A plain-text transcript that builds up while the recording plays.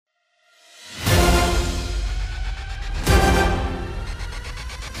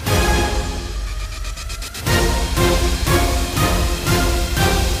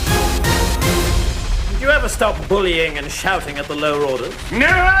stop bullying and shouting at the lower orders?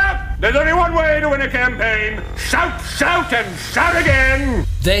 Never! There's only one way to win a campaign. Shout, shout, and shout again!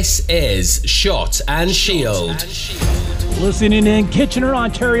 This is Shot and Shield. Listening in Kitchener,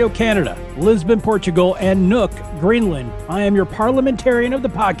 Ontario, Canada, Lisbon, Portugal, and Nuuk, Greenland, I am your parliamentarian of the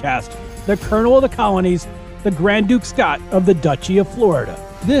podcast, the Colonel of the Colonies, the Grand Duke Scott of the Duchy of Florida.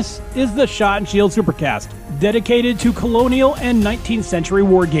 This is the Shot and Shield Supercast, dedicated to colonial and 19th century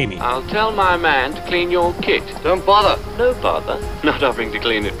wargaming. I'll tell my man to clean your kit. Don't bother. No bother. Not offering to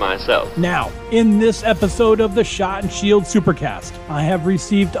clean it myself. Now, in this episode of the Shot and Shield Supercast, I have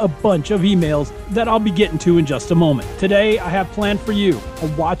received a bunch of emails that I'll be getting to in just a moment. Today, I have planned for you a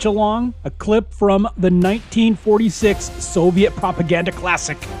watch-along, a clip from the 1946 Soviet propaganda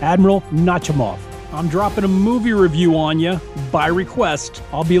classic, Admiral Nachimov. I'm dropping a movie review on you by request.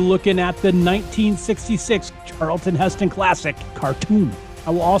 I'll be looking at the 1966 Charlton Heston classic, Cartoon.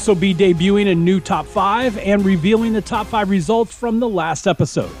 I will also be debuting a new top 5 and revealing the top 5 results from the last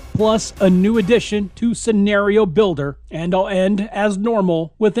episode, plus a new addition to Scenario Builder, and I'll end, as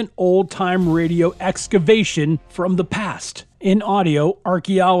normal, with an old-time radio excavation from the past in audio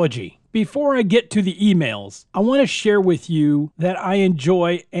archaeology. Before I get to the emails, I want to share with you that I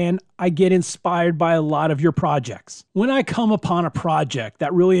enjoy and I get inspired by a lot of your projects. When I come upon a project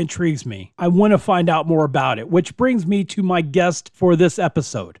that really intrigues me, I want to find out more about it, which brings me to my guest for this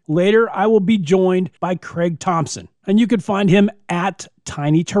episode. Later, I will be joined by Craig Thompson, and you can find him at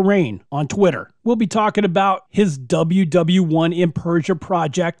Tiny Terrain on Twitter. We'll be talking about his WW1 in Persia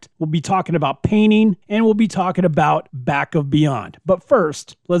project. We'll be talking about painting, and we'll be talking about Back of Beyond. But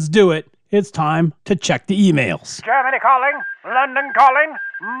first, let's do it. It's time to check the emails. Germany calling, London calling,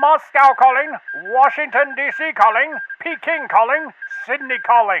 Moscow calling, Washington, D.C. calling, Peking calling, Sydney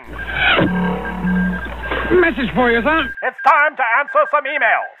calling. Message for you, son. It's time to answer some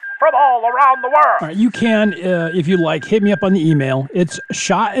emails from all around the world. All right, you can, if you like, hit me up on the email. It's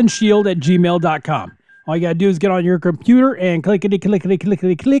shotandshield@gmail.com. All you got to do is get on your computer and click, and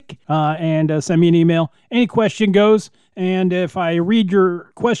send me an email. Any question goes. And if I read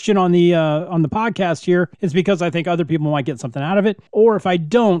your question on the podcast here, it's because I think other people might get something out of it. Or if I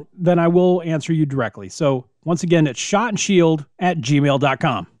don't, then I will answer you directly. So once again, it's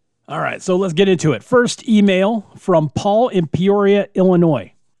shotandshield@gmail.com. All right, so let's get into it. First email from Paul in Peoria,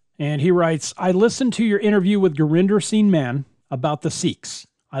 Illinois. And he writes, I listened to your interview with Gurinder Singh Mann about the Sikhs.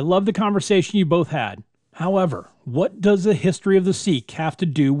 I love the conversation you both had. However, what does the history of the Sikh have to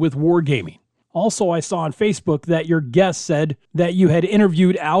do with wargaming? Also, I saw on Facebook that your guest said that you had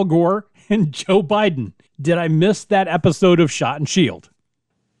interviewed Al Gore and Joe Biden. Did I miss that episode of Shot and Shield?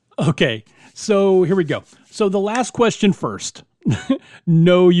 Okay, so here we go. So the last question first.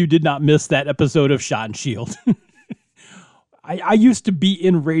 No, you did not miss that episode of Shot and Shield. I used to be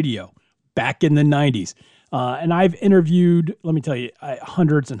in radio back in the 90s, and I've interviewed, let me tell you,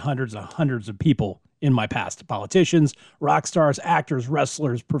 hundreds and hundreds and hundreds of people in my past. Politicians, rock stars, actors,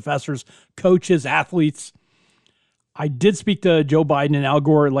 wrestlers, professors, coaches, athletes. I did speak to Joe Biden and Al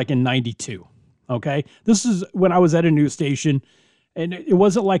Gore like in 92, okay? This is when I was at a news station, and it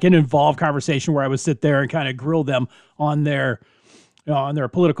wasn't like an involved conversation where I would sit there and kind of grill them on their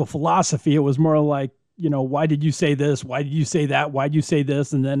political philosophy. It was more like, why did you say this? Why did you say that? Why did you say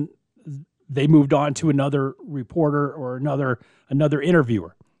this? And then they moved on to another reporter or another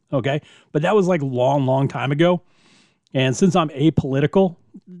interviewer. Okay. But that was like long time ago. And since I'm apolitical,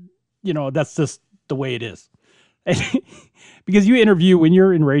 that's just the way it is. Because you interview when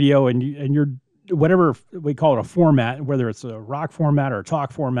you're in radio and you're whatever we call it a format, whether it's a rock format or a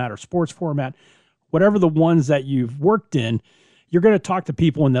talk format or sports format, whatever the ones that you've worked in, you're going to talk to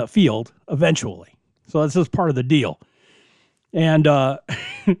people in the field eventually. So that's just part of the deal. And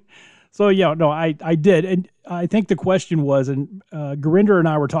so, I did. And I think the question was, and Gurinder and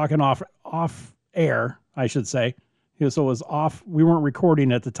I were talking off air, I should say. So it was off. We weren't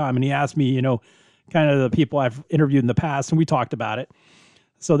recording at the time. And he asked me, kind of the people I've interviewed in the past, and we talked about it.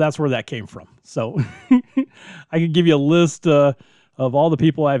 So that's where that came from. So I could give you a list of all the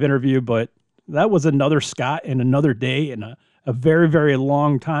people I've interviewed, but that was another Scott and another day and a very, very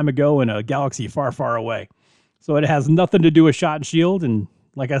long time ago in a galaxy far, far away. So it has nothing to do with Shot and Shield. And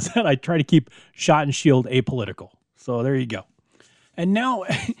like I said, I try to keep Shot and Shield apolitical. So there you go. And now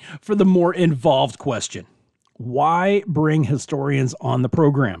for the more involved question. Why bring historians on the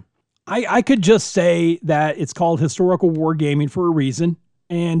program? I could just say that it's called historical wargaming for a reason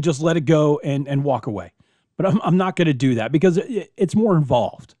and just let it go and walk away. But I'm not going to do that because it's more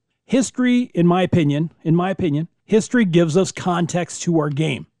involved. History, in my opinion, history gives us context to our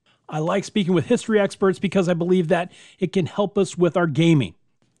game. I like speaking with history experts because I believe that it can help us with our gaming.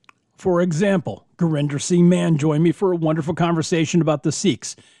 For example, Gurinder Singh Mann joined me for a wonderful conversation about the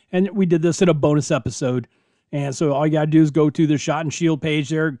Sikhs. And we did this in a bonus episode. And so all you got to do is go to the Shot and Shield page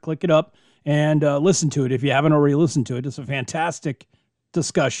there, click it up, and listen to it if you haven't already listened to it. It's a fantastic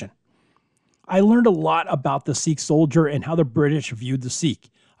discussion. I learned a lot about the Sikh soldier and how the British viewed the Sikh.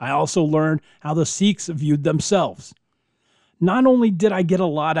 I also learned how the Sikhs viewed themselves. Not only did I get a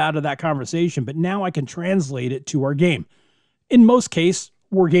lot out of that conversation, but now I can translate it to our game. In most cases,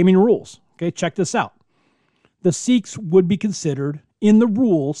 wargaming rules. Okay, check this out. The Sikhs would be considered in the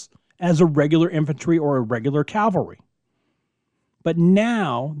rules as a regular infantry or a regular cavalry. But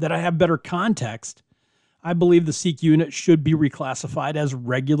now that I have better context, I believe the Sikh unit should be reclassified as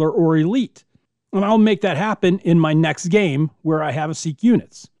regular or elite. And I'll make that happen in my next game where I have a Sikh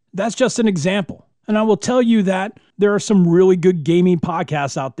units. That's just an example. And I will tell you that there are some really good gaming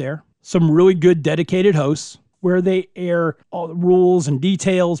podcasts out there, some really good dedicated hosts where they air all the rules and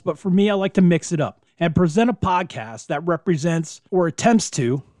details. But for me, I like to mix it up and present a podcast that represents or attempts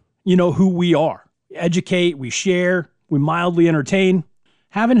to, who we are. We educate, we share, we mildly entertain.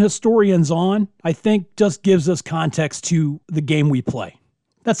 Having historians on, I think, just gives us context to the game we play.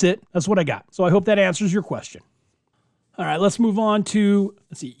 That's it. That's what I got. So I hope that answers your question. All right, let's move on to,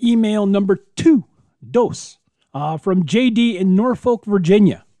 email number 2, Dos, from JD in Norfolk,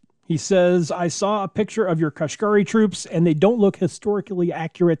 Virginia. He says, I saw a picture of your Kashgari troops and they don't look historically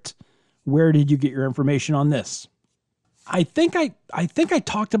accurate. Where did you get your information on this? I think I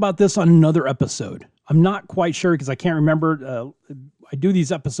talked about this on another episode. I'm not quite sure because I can't remember. I do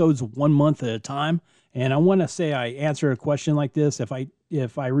these episodes 1 month at a time. And I want to say I answered a question like this. If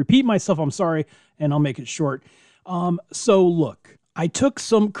I repeat myself, I'm sorry, and I'll make it short. So look, I took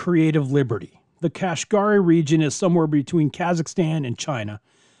some creative liberty. The Kashgari region is somewhere between Kazakhstan and China.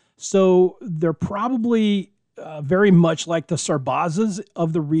 So they're probably very much like the Sarbazes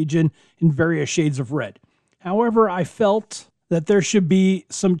of the region in various shades of red. However, I felt that there should be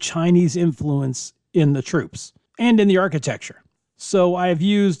some Chinese influence in the troops and in the architecture. So I have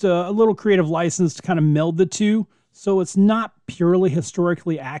used a little creative license to kind of meld the two. So it's not purely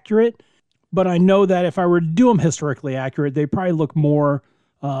historically accurate, but I know that if I were to do them historically accurate, they probably look more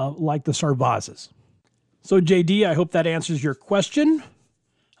like the Sarbazes. So JD, I hope that answers your question.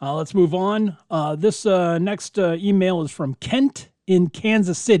 Let's move on. This next email is from Kent in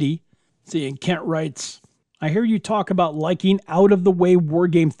Kansas City. And Kent writes, I hear you talk about liking out-of-the-way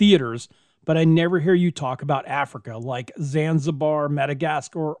wargame theaters, but I never hear you talk about Africa, like Zanzibar,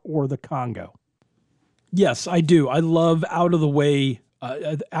 Madagascar, or the Congo. Yes, I do. I love out-of-the-way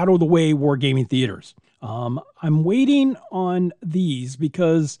wargaming theaters. I'm waiting on these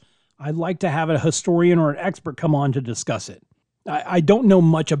because I'd like to have a historian or an expert come on to discuss it. I don't know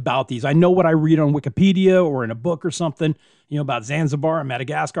much about these. I know what I read on Wikipedia or in a book or something, about Zanzibar and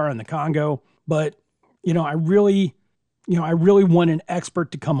Madagascar and the Congo. But, I really want an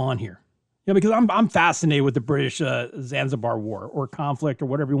expert to come on here. Because I'm fascinated with the British Zanzibar War or conflict or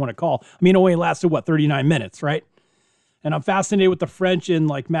whatever you want to call. I mean, it only lasted, 39 minutes, right? And I'm fascinated with the French in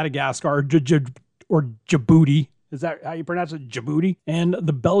like Madagascar or Djibouti. Is that how you pronounce it? Djibouti? And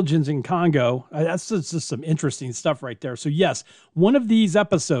the Belgians in Congo. That's just some interesting stuff right there. So yes, one of these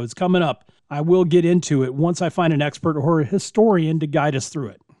episodes coming up, I will get into it once I find an expert or a historian to guide us through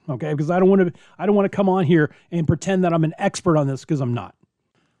it. Okay? Because I don't want to come on here and pretend that I'm an expert on this because I'm not.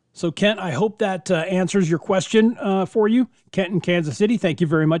 So Kent, I hope that answers your question for you. Kent in Kansas City, thank you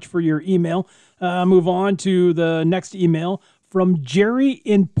very much for your email. Move on to the next email from Jerry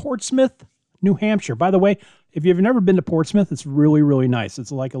in Portsmouth, New Hampshire. By the way, if you've never been to Portsmouth, it's really, really nice.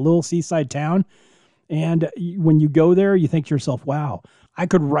 It's like a little seaside town. And when you go there, you think to yourself, wow, I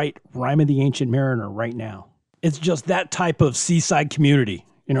could write Rime of the Ancient Mariner right now. It's just that type of seaside community.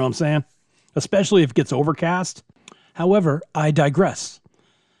 You know what I'm saying? Especially if it gets overcast. However, I digress.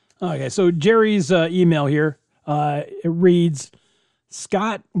 Okay, so Jerry's email here, it reads,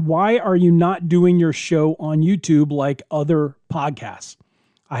 Scott, why are you not doing your show on YouTube like other podcasts?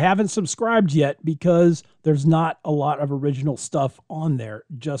 I haven't subscribed yet because there's not a lot of original stuff on there,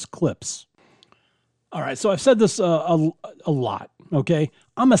 just clips. All right, so I've said this a lot, okay?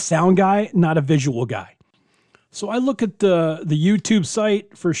 I'm a sound guy, not a visual guy. So I look at the YouTube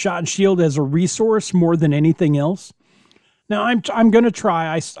site for Shot and Shield as a resource more than anything else. Now, I'm going to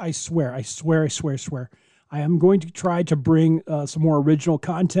try, I swear. I am going to try to bring some more original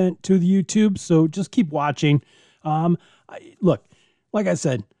content to the YouTube, so just keep watching. Look, like I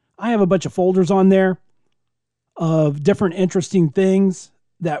said, I have a bunch of folders on there of different interesting things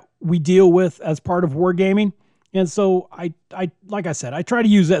that we deal with as part of wargaming. And so I like I said, I try to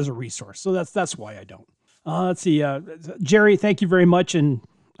use it as a resource. So that's why I don't. Let's see. Jerry, thank you very much. And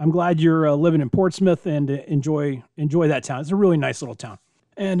I'm glad you're living in Portsmouth and enjoy that town. It's a really nice little town.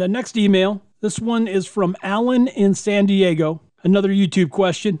 And next email, this one is from Alan in San Diego. Another YouTube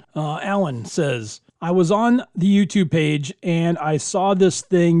question. Alan says, I was on the YouTube page and I saw this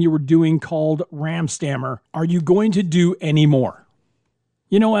thing you were doing called Ramstammer. Are you going to do any more?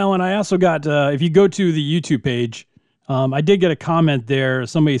 You know, Alan, I also got, if you go to the YouTube page, I did get a comment there,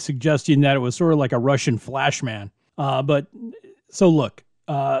 somebody suggesting that it was sort of like a Russian Flashman. But so look,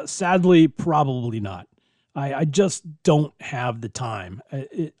 sadly, probably not. I just don't have the time.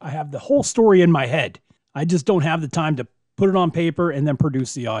 I have the whole story in my head. I just don't have the time to put it on paper and then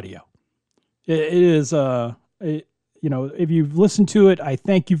produce the audio. It is, if you've listened to it, I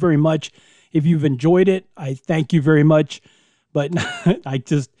thank you very much. If you've enjoyed it, I thank you very much. But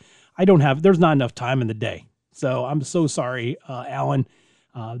there's not enough time in the day. So I'm so sorry, Alan,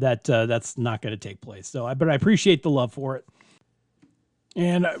 that's not going to take place. But I appreciate the love for it.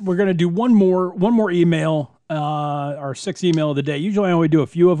 And we're going to do one more email, our 6th email of the day. Usually I only do a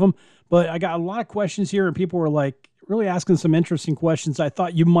few of them, but I got a lot of questions here and people were like really asking some interesting questions I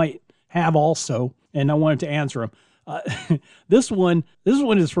thought you might have also, and I wanted to answer them. This one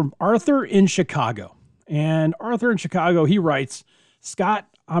is from Arthur in Chicago. And Arthur in Chicago, he writes, Scott,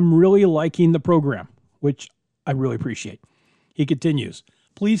 I'm really liking the program, which I really appreciate. He continues,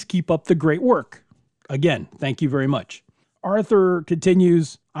 please keep up the great work. Again, thank you very much. Arthur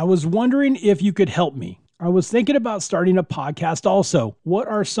continues, I was wondering if you could help me. I was thinking about starting a podcast also. What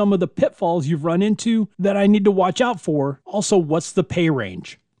are some of the pitfalls you've run into that I need to watch out for? Also, what's the pay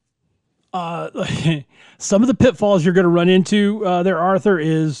range? Some of the pitfalls you're going to run into there, Arthur,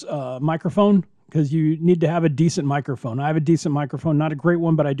 is microphone, because you need to have a decent microphone. I have a decent microphone, not a great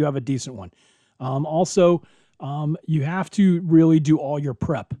one, but I do have a decent one. Also, you have to really do all your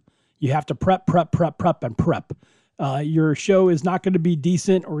prep. You have to prep. Your show is not going to be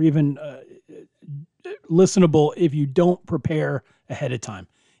decent or even listenable if you don't prepare ahead of time.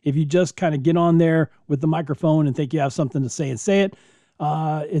 If you just kind of get on there with the microphone and think you have something to say and say it,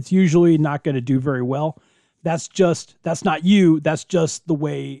 it's usually not going to do very well. That's not you. That's just the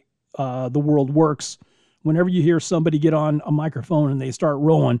way the world works. Whenever you hear somebody get on a microphone and they start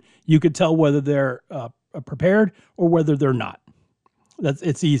rolling, you could tell whether they're prepared or whether they're not.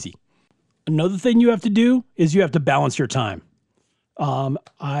 It's easy. Another thing you have to do is you have to balance your time.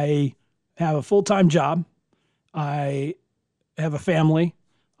 I have a full-time job. I have a family.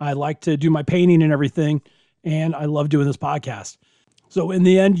 I like to do my painting and everything, and I love doing this podcast. So in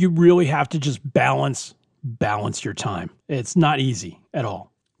the end, you really have to just balance your time. It's not easy at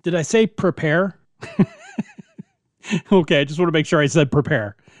all. Did I say prepare? Okay, I just want to make sure I said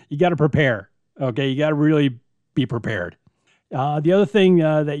prepare. You got to prepare. Okay, you got to really be prepared. The other thing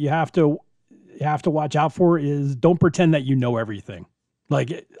that you have to watch out for is don't pretend that you know everything.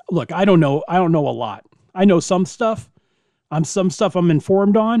 Like, look, I don't know a lot. I know some stuff. Some stuff I'm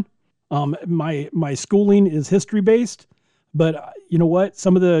informed on. My schooling is history based, but you know what?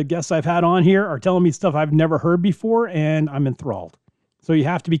 Some of the guests I've had on here are telling me stuff I've never heard before, and I'm enthralled. So you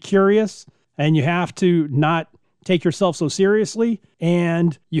have to be curious, and you have to not take yourself so seriously,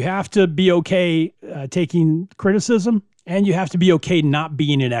 and you have to be okay taking criticism, and you have to be okay not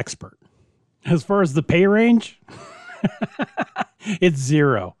being an expert. As far as the pay range, it's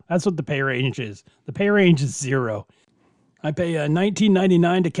 $0. That's what the pay range is. The pay range is $0. I pay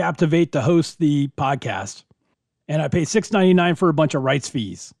 $19.99 to Captivate to host the podcast, and I pay $6.99 for a bunch of rights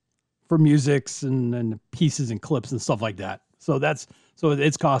fees for musics and pieces and clips and stuff like that. So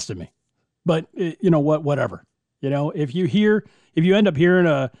it's costing me. But you know what? Whatever. You know, if you end up hearing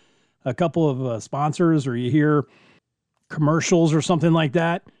a couple of sponsors, or you hear commercials or something like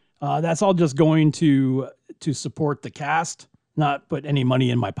that, that's all just going to support the cast, not put any money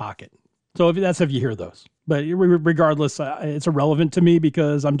in my pocket. So if you hear those. But regardless, it's irrelevant to me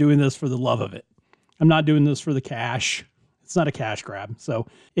because I'm doing this for the love of it. I'm not doing this for the cash. It's not a cash grab. So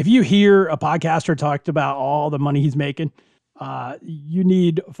if you hear a podcaster talked about all the money he's making, you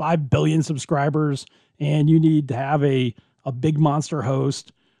need 5 billion subscribers, and you need to have a big monster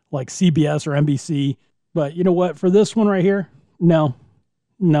host like CBS or NBC. But you know what? For this one right here, no.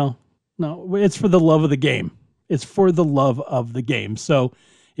 It's for the love of the game. It's for the love of the game. So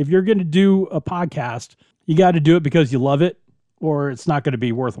if you're going to do a podcast, you got to do it because you love it, or it's not going to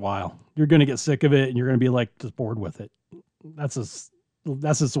be worthwhile. You're going to get sick of it, and you're going to be like just bored with it. That's just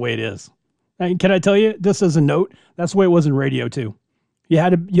the way it is. And can I tell you, just as a note, that's the way it was in radio too. You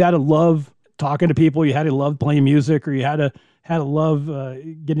had to love talking to people. You had to love playing music, or you had to love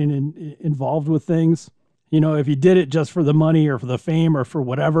getting involved with things. You know, if you did it just for the money or for the fame or for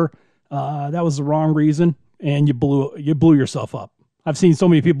whatever, that was the wrong reason, and you blew yourself up. I've seen so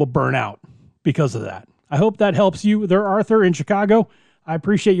many people burn out because of that. I hope that helps you there, Arthur, in Chicago. I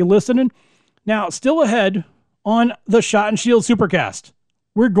appreciate you listening. Now, still ahead on the Shot and Shield Supercast,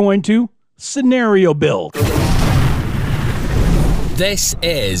 we're going to scenario build. This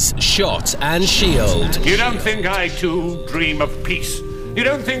is Shot and Shield. You don't think I too dream of peace? You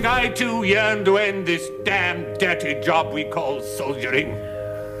don't think I too yearn to end this damn dirty job we call soldiering?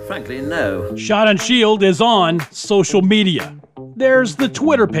 Frankly, no. Shot and Shield is on social media. There's the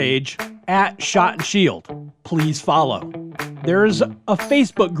Twitter page at Shot and Shield. Please follow. There's a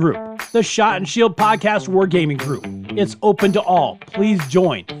Facebook group, the Shot and Shield Podcast Wargaming Group. It's open to all. Please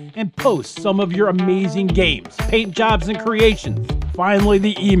join and post some of your amazing games, paint jobs, and creations. Finally,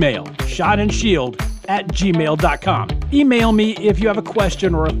 the email, shotandshield@gmail.com. Email me if you have a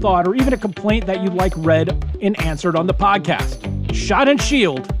question or a thought or even a complaint that you'd like read and answered on the podcast. Shot and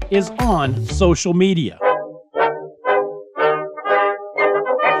Shield is on social media.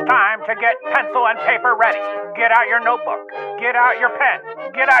 It's time to get pencil and paper ready. Get out your notebook. Get out your pen.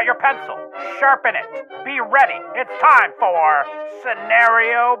 Get out your pencil. Sharpen it. Be ready. It's time for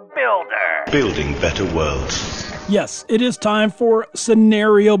Scenario Builder. Building better worlds. Yes, it is time for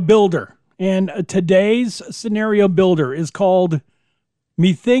Scenario Builder. And today's Scenario Builder is called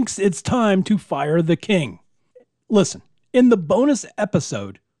Methinks It's Time to Fire the King. Listen, in the bonus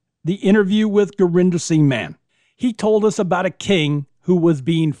episode, the interview with Gurinder Singh Mann, he told us about a king who was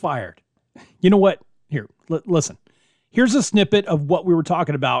being fired. You know what? Here, listen. Here's a snippet of what we were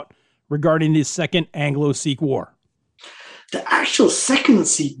talking about regarding the Second Anglo-Sikh War. The actual Second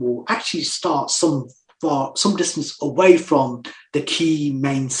Sikh War actually starts some distance away from the key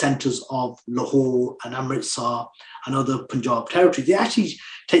main centers of Lahore and Amritsar and other Punjab territories. It actually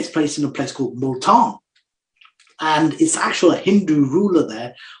takes place in a place called Multan. And it's actually a Hindu ruler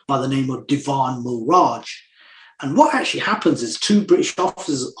there by the name of Diwan Mulraj. And what actually happens is two British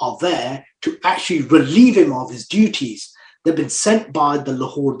officers are there to actually relieve him of his duties. They've been sent by the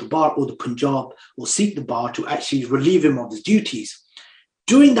Lahore Darbar or the Punjab or Sikh Darbar to actually relieve him of his duties.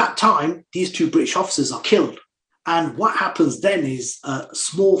 During that time, these two British officers are killed. And what happens then is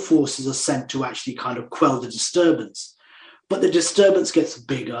small forces are sent to actually kind of quell the disturbance. But the disturbance gets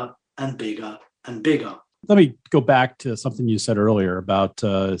bigger and bigger and bigger. Let me go back to something you said earlier about,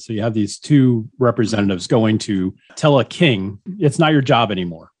 so you have these two representatives going to tell a king, it's not your job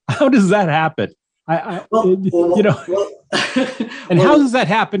anymore. How does that happen? How does that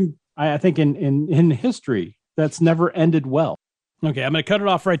happen? I think in history, that's never ended well. Okay, I'm going to cut it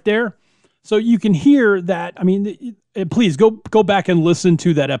off right there. So you can hear that. I mean, please go back and listen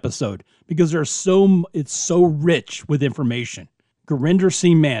to that episode because it's so rich with information. Gurinder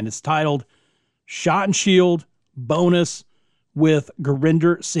Singh Mann. It's titled Shot and Shield Bonus with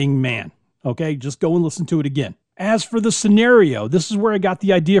Gurinder Singh Mann. Okay, just go and listen to it again. As for the scenario, this is where I got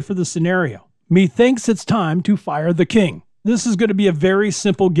the idea for the scenario. Methinks it's time to fire the king. This is going to be a very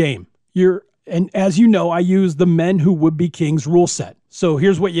simple game. And as you know, I use the Men Who Would Be Kings rule set. So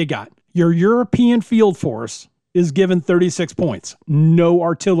here's what you got. Your European field force is given 36 points. No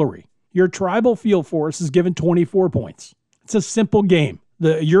artillery. Your tribal field force is given 24 points. It's a simple game.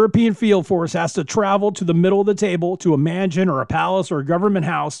 The European field force has to travel to the middle of the table to a mansion or a palace or a government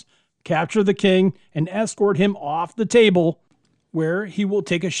house, capture the king, and escort him off the table where he will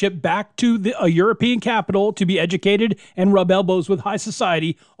take a ship back to a European capital to be educated and rub elbows with high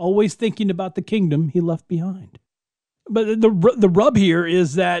society, always thinking about the kingdom he left behind. But the rub here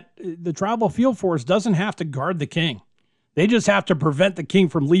is that the tribal field force doesn't have to guard the king. They just have to prevent the king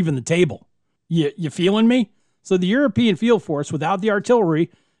from leaving the table. You feeling me? So the European field force, without the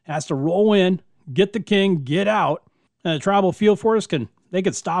artillery, has to roll in, get the king, get out. And the tribal field force can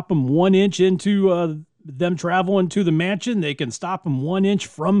stop them 1 inch into them traveling to the mansion. They can stop them 1 inch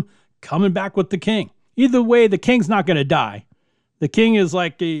from coming back with the king. Either way, the king's not going to die. The king is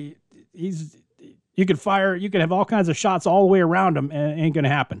like you can have all kinds of shots all the way around him, and it ain't going to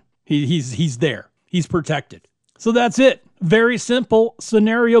happen. He's there. He's protected. So that's it. Very simple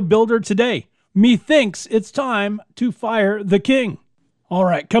scenario builder today. Methinks it's time to fire the king. All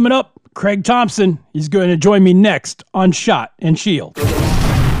right, coming up, Craig Thompson. He's going to join me next on Shot and Shield.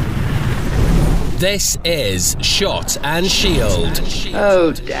 This is Shot and Shield.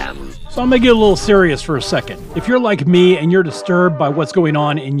 Oh, damn. So I'm going to get a little serious for a second. If you're like me and you're disturbed by what's going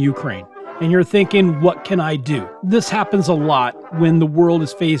on in Ukraine, and you're thinking, what can I do? This happens a lot when the world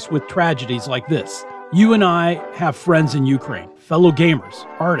is faced with tragedies like this. You and I have friends in Ukraine, fellow gamers,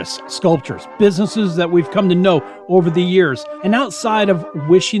 artists, sculptors, businesses that we've come to know over the years. And outside of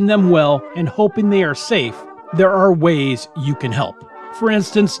wishing them well and hoping they are safe, there are ways you can help. For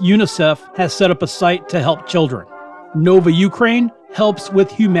instance, UNICEF has set up a site to help children. Nova Ukraine helps with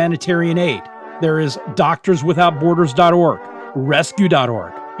humanitarian aid. There is DoctorsWithoutBorders.org,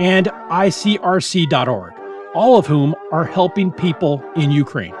 Rescue.org, and ICRC.org, all of whom are helping people in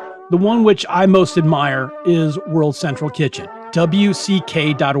Ukraine. The one which I most admire is World Central Kitchen,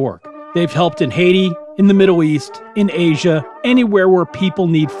 WCK.org. They've helped in Haiti, in the Middle East, in Asia, anywhere where people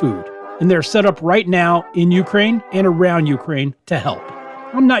need food. And they're set up right now in Ukraine and around Ukraine to help.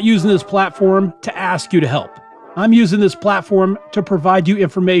 I'm not using this platform to ask you to help. I'm using this platform to provide you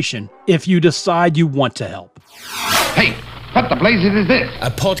information if you decide you want to help. Hey, what the blazes is this?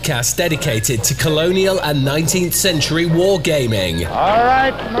 A podcast dedicated to colonial and 19th century wargaming. All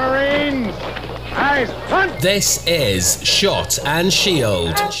right, Marines. Nice hunt. This is Shot and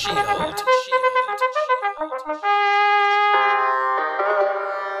Shield.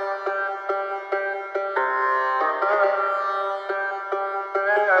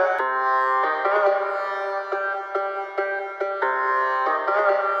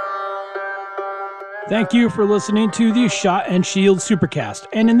 Thank you for listening to the Shot and Shield Supercast.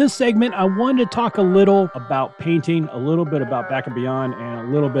 And in this segment, I wanted to talk a little about painting, a little bit about Back and Beyond, and a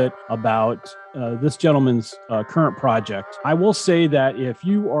little bit about this gentleman's current project. I will say that if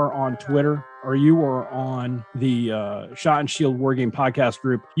you are on Twitter or you are on the Shot and Shield Wargame podcast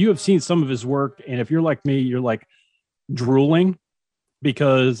group, you have seen some of his work. And if you're like me, you're like drooling,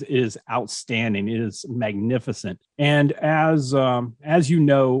 because it is outstanding. It is magnificent. And as you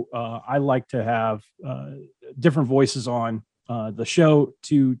know, I like to have different voices on the show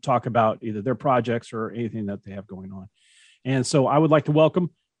to talk about either their projects or anything that they have going on. And so I would like to welcome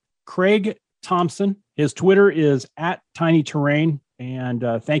Craig Thompson. His Twitter is @TinyTerrain. And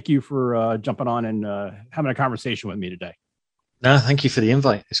thank you for jumping on and having a conversation with me today. No, thank you for the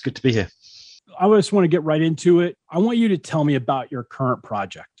invite. It's good to be here. I just want to get right into it. I want you to tell me about your current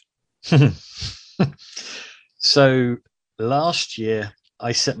project. So last year,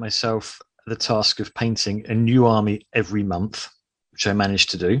 I set myself the task of painting a new army every month, which I managed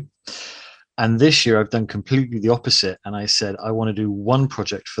to do. And this year, I've done completely the opposite. And I said, I want to do one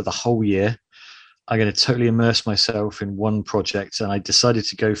project for the whole year. I'm going to totally immerse myself in one project. And I decided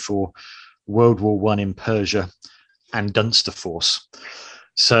to go for World War I in Persia and Dunster Force.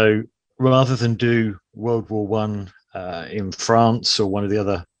 So rather than do World War I in France or one of the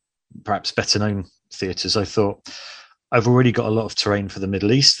other perhaps better known theatres, I thought I've already got a lot of terrain for the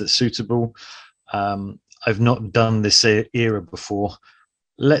Middle East that's suitable. I've not done this era before.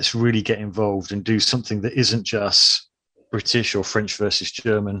 Let's really get involved and do something that isn't just British or French versus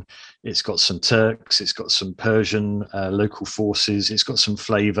German. It's got some Turks, it's got some Persian local forces, it's got some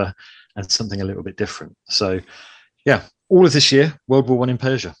flavour and something a little bit different. So yeah, all of this year, World War I in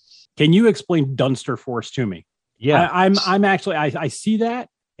Persia. Can you explain Dunster Force to me? Yeah, I'm actually I see that,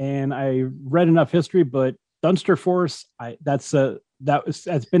 and I read enough history, but Dunster Force, that's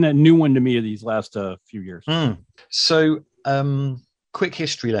been a new one to me these last few years. So, quick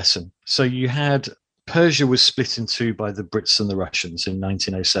history lesson. So you had Persia was split in two by the Brits and the Russians in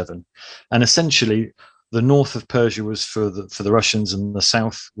 1907, and essentially the north of Persia was for the Russians and the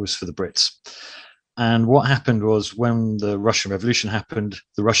south was for the Brits. And what happened was when the Russian Revolution happened,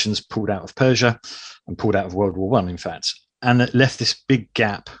 the Russians pulled out of Persia and pulled out of World War I, in fact, and it left this big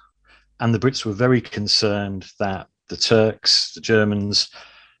gap. And the Brits were very concerned that the Turks, the Germans,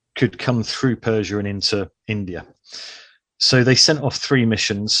 could come through Persia and into India. So they sent off 3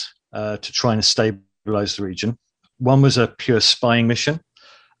 missions to try and stabilize the region. One was a pure spying mission,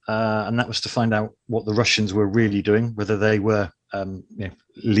 and that was to find out what the Russians were really doing, whether they were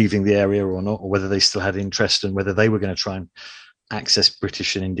leaving the area or not, or whether they still had interest and whether they were going to try and access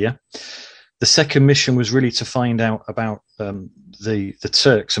British in India. The second mission was really to find out about the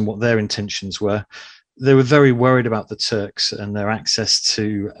Turks and what their intentions were. They were very worried about the Turks and their access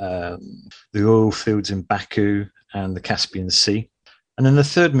to the oil fields in Baku and the Caspian Sea. And then the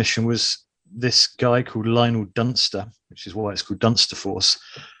third mission was this guy called Lionel Dunster, which is why it's called Dunster Force.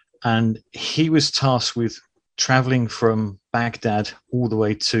 And he was tasked with traveling from Baghdad all the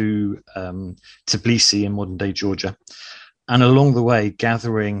way to Tbilisi in modern-day Georgia, and along the way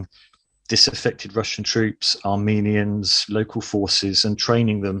gathering disaffected Russian troops, Armenians, local forces, and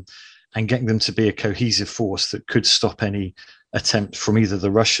training them and getting them to be a cohesive force that could stop any attempt from either the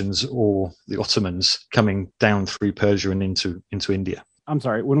Russians or the Ottomans coming down through Persia and into India. I'm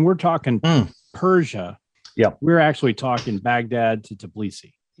sorry, when we're talking Persia, we're actually talking Baghdad to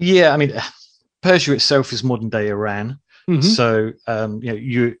Tbilisi. Yeah, I mean, Persia itself is modern day Iran. Mm-hmm. So,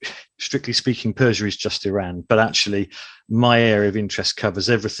 you strictly speaking, Persia is just Iran. But actually, my area of interest covers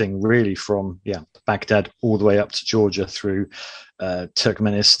everything really from Baghdad all the way up to Georgia through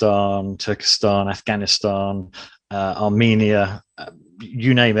Turkmenistan, Afghanistan, Armenia,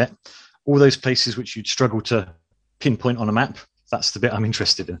 you name it, all those places which you'd struggle to pinpoint on a map. That's the bit I'm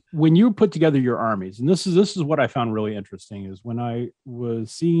interested in. When you put together your armies, and this is what I found really interesting, is when I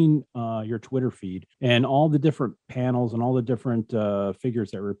was seeing your Twitter feed and all the different panels and all the different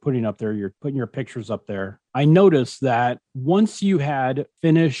figures that we're putting up there, you're putting your pictures up there. I noticed that once you had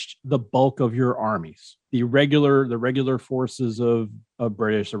finished the bulk of your armies, the regular forces of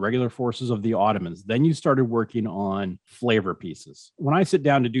British, the regular forces of the Ottomans, then you started working on flavor pieces. When I sit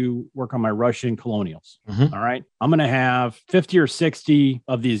down to do work on my Russian colonials, all right, I'm going to have 50 or 60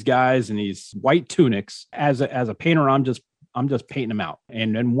 of these guys in these white tunics. As a painter, I'm just painting them out.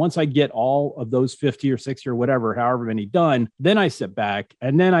 And then once I get all of those 50 or 60 or whatever, however many done, then I sit back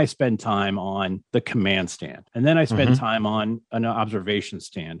and then I spend time on the command stand. And then I spend time on an observation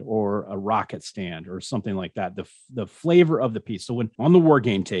stand or a rocket stand or something like that. The flavor of the piece. So when on the war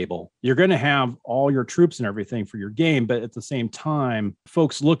game table, you're going to have all your troops and everything for your game. But at the same time,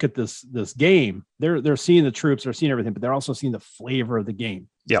 folks look at this game. They're seeing the troops, they're seeing everything, but they're also seeing the flavor of the game.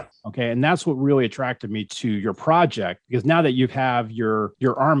 Yeah. Okay. And that's what really attracted me to your project, because now that you have your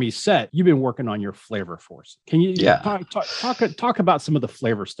army set, you've been working on your flavor force. Can you talk about some of the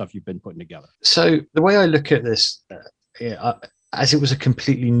flavor stuff you've been putting together? So the way I look at this, as it was a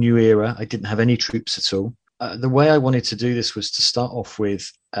completely new era, I didn't have any troops at all. The way I wanted to do this was to start off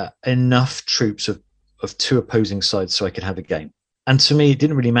with enough troops of two opposing sides so I could have a game. And to me, it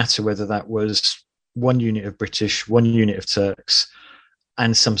didn't really matter whether that was one unit of British, one unit of Turks,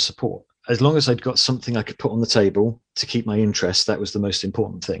 and some support. As long as I'd got something I could put on the table to keep my interest, that was the most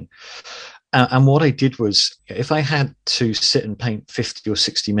important thing. And what I did was, if I had to sit and paint 50 or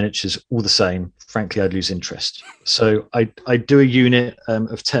 60 miniatures all the same, frankly, I'd lose interest. So I'd do a unit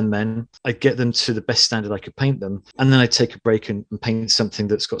of 10 men. I'd get them to the best standard I could paint them. And then I'd take a break and paint something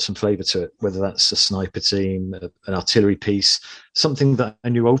that's got some flavor to it, whether that's a sniper team, an artillery piece, something that I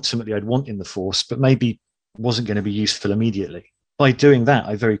knew ultimately I'd want in the force, but maybe wasn't going to be useful immediately. By doing that,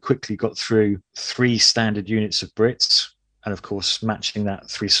 I very quickly got through 3 standard units of Brits, and of course, matching that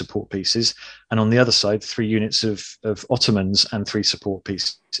 3 support pieces. And on the other side, 3 units of Ottomans and 3 support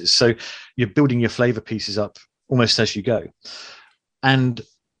pieces. So you're building your flavor pieces up almost as you go. And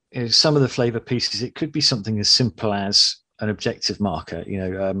some of the flavor pieces, it could be something as simple as an objective marker.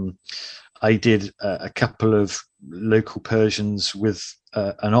 I did a couple of local Persians with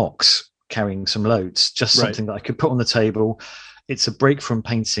an ox carrying some loads, just something that I could put on the table. It's a break from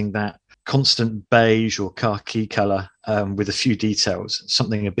painting that constant beige or khaki color with a few details.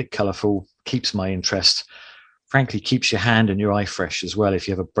 Something a bit colorful keeps my interest. Frankly, keeps your hand and your eye fresh as well if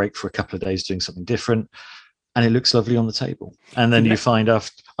you have a break for a couple of days doing something different, and it looks lovely on the table. And then you find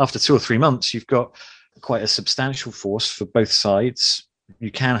after 2 or 3 months, you've got quite a substantial force for both sides.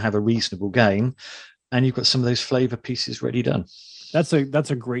 You can have a reasonable game, and you've got some of those flavor pieces ready done. That's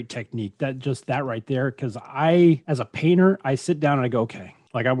a great technique. That right there. Because I, as a painter, I sit down and I go, okay,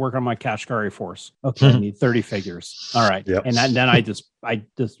 like I work on my Kashgari force. Okay, I need 30 figures. All right. Yep. And then I just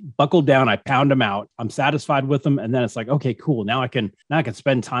buckle down. I pound them out. I'm satisfied with them. And then it's like, okay, cool. Now I can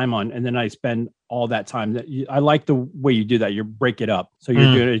spend time on, and then I spend all that time. I like the way you do that. You break it up. So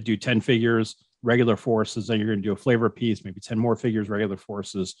you're going to do 10 figures, regular forces, then you're going to do a flavor piece, maybe 10 more figures, regular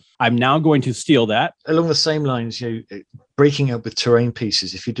forces. I'm now going to steal that. Along the same lines, breaking up with terrain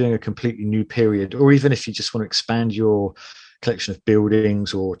pieces, if you're doing a completely new period, or even if you just want to expand your collection of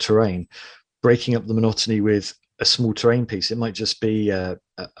buildings or terrain, breaking up the monotony with a small terrain piece. It might just be a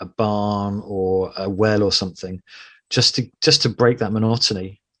barn or a well or something, just to break that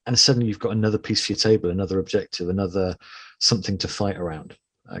monotony. And suddenly you've got another piece for your table, another objective, another something to fight around.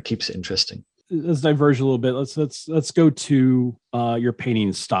 Keeps it interesting. Let's diverge a little bit. Let's go to your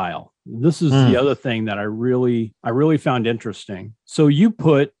painting style. This is the other thing that I really found interesting. So you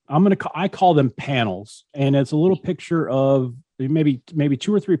put, I call them panels, and it's a little picture of maybe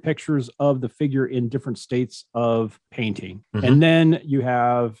 2 or 3 pictures of the figure in different states of painting. And then you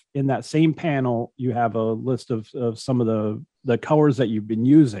have, in that same panel, you have a list of some of the colors that you've been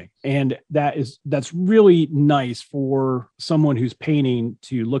using. And that's really nice for someone who's painting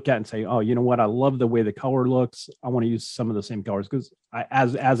to look at and say, oh, you know what? I love the way the color looks. I want to use some of the same colors, because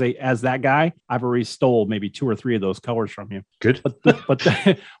as that guy, I've already stole maybe 2 or 3 of those colors from you. Good.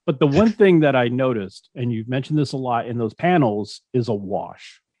 But the one thing that I noticed, and you've mentioned this a lot in those panels, is a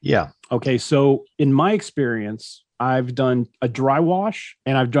wash. Yeah. Okay. So in my experience, I've done a dry wash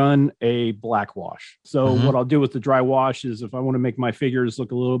and I've done a black wash. So what I'll do with the dry wash is, if I want to make my figures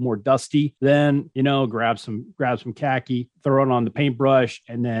look a little more dusty, then, grab some khaki, throw it on the paintbrush,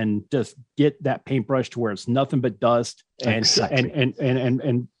 and then just get that paintbrush to where it's nothing but dust and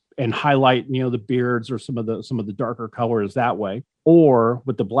and highlight, the beards or some of the darker colors that way. Or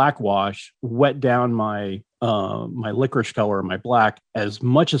with the black wash, wet down my licorice color, my black, as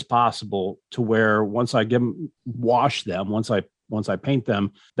much as possible, to where once I wash them, once I paint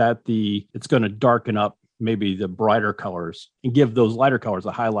them, that it's going to darken up maybe the brighter colors and give those lighter colors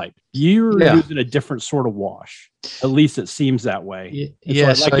a highlight. You're using a different sort of wash. At least it seems that way. So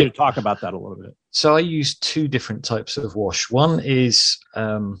I'd like you to talk about that a little bit. So I use two different types of wash. One is,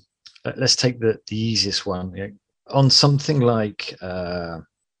 let's take the easiest one. On something like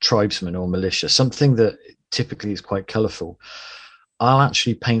Tribesman or Militia, something that typically is quite colourful, I'll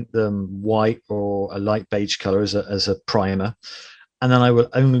actually paint them white or a light beige colour as a primer, and then I will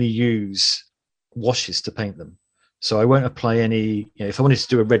only use washes to paint them. So I won't apply any, if I wanted to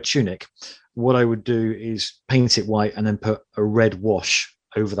do a red tunic, what I would do is paint it white and then put a red wash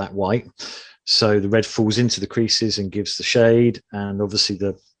over that white. So the red falls into the creases and gives the shade, and obviously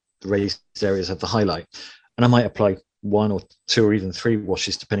the raised areas have the highlight. And I might apply 1 or 2 or even 3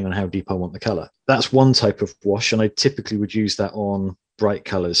 washes depending on how deep I want the color. That's one type of wash, and I typically would use that on bright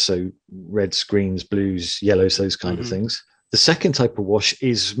colors, so reds, greens, blues, yellows, those kind of things. The second type of wash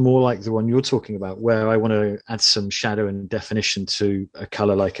is more like the one you're talking about, where I want to add some shadow and definition to a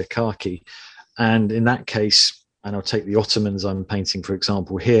color like a khaki. And in that case, and I'll take the Ottomans I'm painting, for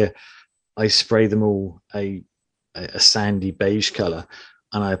example, here, I spray them all a sandy beige color,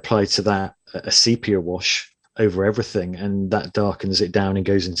 and I apply to that a sepia wash over everything, and that darkens it down and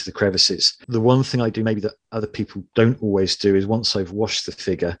goes into the crevices. The one thing I do maybe that other people don't always do is, once I've washed the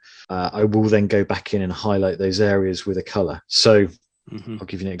figure, I will then go back in and highlight those areas with a color. So I'll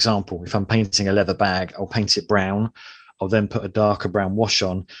give you an example. If I'm painting a leather bag, I'll paint it brown. I'll then put a darker brown wash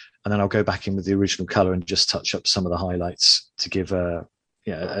on, and then I'll go back in with the original color and just touch up some of the highlights to give a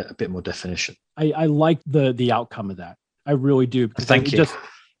bit more definition. I like the outcome of that. I really do. Thank you.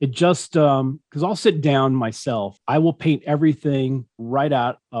 Because I'll sit down myself, I will paint everything right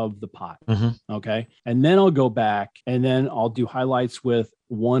out of the pot. Okay. And then I'll go back and then I'll do highlights with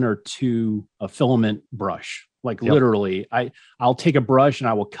 1 or 2 a filament brush. Like literally, I'll take a brush and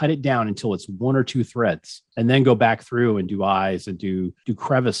I will cut it down until it's 1 or 2 threads, and then go back through and do eyes and do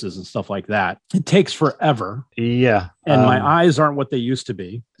crevices and stuff like that. It takes forever. Yeah. And my eyes aren't what they used to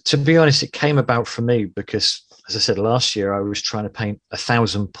be. To be honest, it came about for me because, as I said, last year I was trying to paint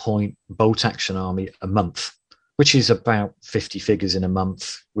 1,000-point bolt action army a month, which is about 50 figures in a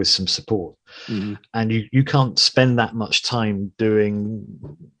month with some support. And you can't spend that much time doing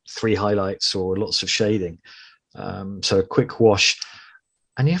 3 highlights or lots of shading. So a quick wash.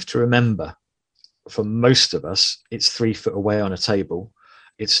 And you have to remember, for most of us, it's 3 foot away on a table.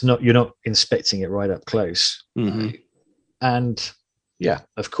 You're not inspecting it right up close. And yeah,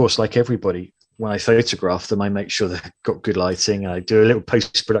 of course, like everybody, when I photograph them, I make sure they've got good lighting, and I do a little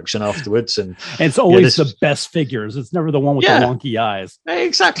post-production afterwards. And it's always the best figures. It's never the one with the wonky eyes.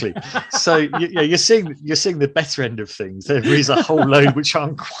 Exactly. So you're seeing the better end of things. There is a whole load which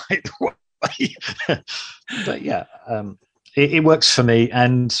aren't quite the way. But yeah, it works for me.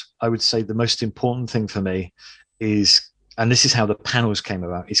 And I would say the most important thing for me is, and this is how the panels came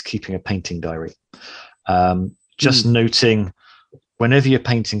about, is keeping a painting diary. Just noting, whenever you're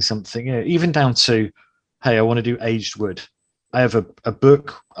painting something, even down to, hey, I want to do aged wood. I have a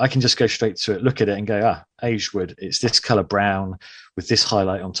book. I can just go straight to it, look at it and go, aged wood. It's this color brown with this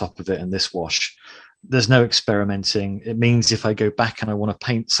highlight on top of it and this wash. There's no experimenting. It means if I go back and I want to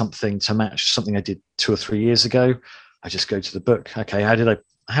paint something to match something I did 2 or 3 years ago, I just go to the book. Okay, how did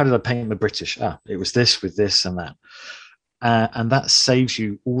I paint the British? It was this with this and that. And that saves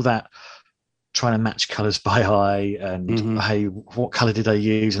you all that trying to match colors by eye and hey, what color did I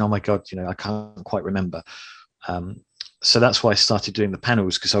use? And oh my God, I can't quite remember. So that's why I started doing the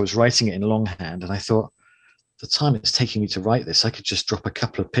panels, because I was writing it in longhand, and I thought, the time it's taking me to write this, I could just drop a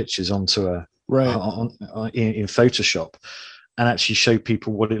couple of pictures onto in Photoshop and actually show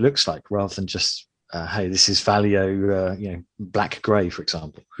people what it looks like, rather than just hey, this is Vallejo, black gray, for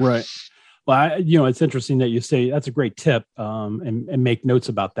example. Right. Well, it's interesting that you say that's a great tip, and make notes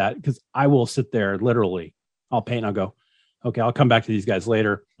about that, because I will sit there literally, I'll paint and I'll go, okay, I'll come back to these guys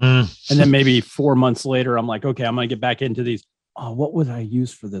later. And then maybe 4 months later, I'm like, okay, I'm going to get back into these. Oh, what would I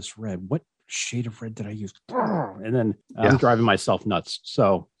use for this red? What shade of red did I use? And then I'm driving myself nuts.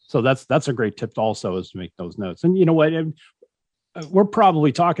 So that's a great tip also, is to make those notes. And you know what? We're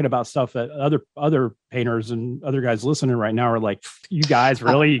probably talking about stuff that other painters and other guys listening right now are like, you guys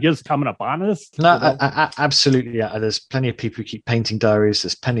really, you just coming up on us? No, absolutely. Yeah. There's plenty of people who keep painting diaries.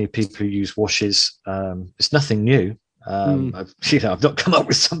 There's plenty of people who use washes. It's nothing new. I've not come up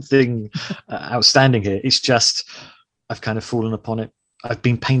with something outstanding here. It's just, I've kind of fallen upon it. I've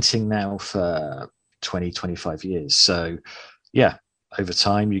been painting now for 20, 25 years. So yeah, over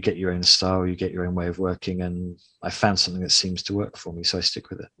time you get your own style, you get your own way of working, and I found something that seems to work for me, so I stick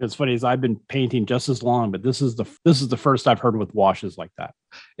with it. It's funny, as I've been painting just as long, but this is the first I've heard with washes like that.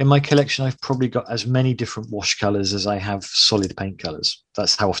 In my collection, I've probably got as many different wash colors as I have solid paint colors.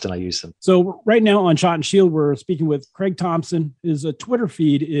 That's how often I use them. So right now on Shot and Shield, we're speaking with Craig Thompson. His Twitter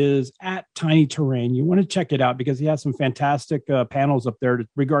feed is @TinyTerrain. You want to check it out because he has some fantastic panels up there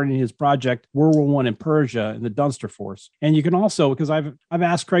regarding his project, World War I in Persia and the Dunster Force. And you can also, because I've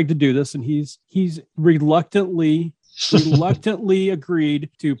asked Craig to do this, and he's reluctantly agreed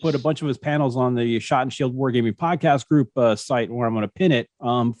to put a bunch of his panels on the Shot and Shield Wargaming podcast group site, where I'm going to pin it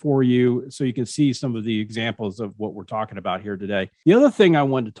for you so you can see some of the examples of what we're talking about here today. The other thing I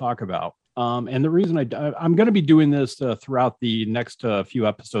wanted to talk about, and the reason I'm going to be doing this throughout the next few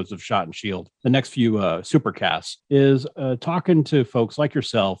episodes of Shot and Shield, the next few supercasts, is talking to folks like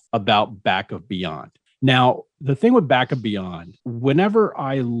yourself about Back of Beyond. Now, the thing with Back of Beyond, whenever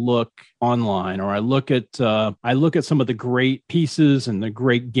I look online or I look at some of the great pieces and the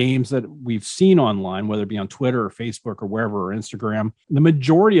great games that we've seen online, whether it be on Twitter or Facebook or wherever, or Instagram, the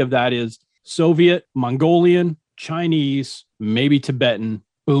majority of that is Soviet, Mongolian, Chinese, maybe Tibetan.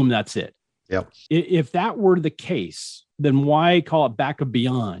 Boom, that's it. Yep. If that were the case, then why call it Back of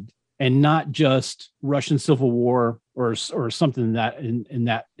Beyond and not just Russian Civil War or something in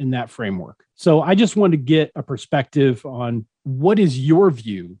that framework? So I just wanted to get a perspective on what is your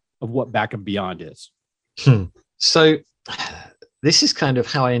view of what Back of Beyond is. So this is kind of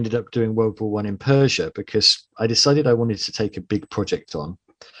how I ended up doing World War I in Persia, because I decided I wanted to take a big project on.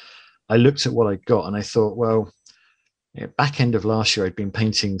 I looked at what I got and I thought, well, back end of last year, I'd been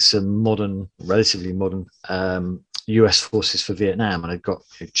painting some relatively modern US forces for Vietnam, and I'd got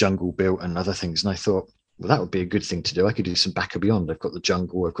jungle built and other things. And I thought, well, that would be a good thing to do. I could do some Back of Beyond. I've got the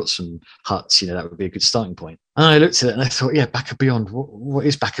jungle, I've got some huts, that would be a good starting point. And I looked at it and I thought, yeah, Back of Beyond, what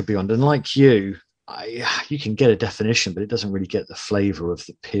is Back of Beyond? And like you can get a definition, but it doesn't really get the flavor of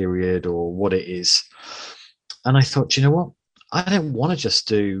the period or what it is. And I thought, you know what? I don't want to just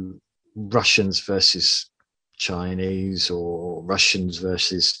do Russians versus Chinese or Russians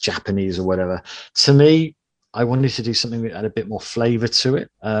versus Japanese or whatever. To me, I wanted to do something that had a bit more flavor to it.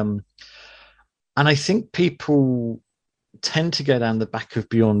 And I think people tend to go down the Back of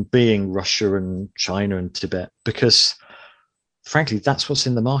Beyond being Russia and China and Tibet because, frankly, that's what's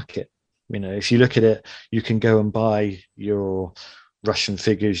in the market. If you look at it, you can go and buy your Russian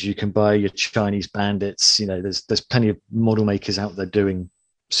figures, you can buy your Chinese bandits. There's plenty of model makers out there doing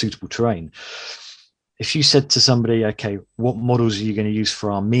suitable terrain. If you said to somebody, okay, what models are you going to use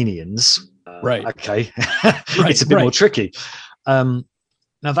for Armenians? Right. Okay. It's a bit more tricky.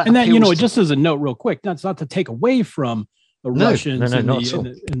 Now that just as a note real quick, that's not to take away from the Russians and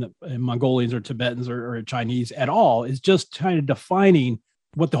the Mongolians or Tibetans or Chinese at all. It's just kind of defining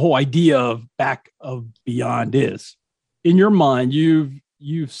what the whole idea of Back of Beyond is. In your mind,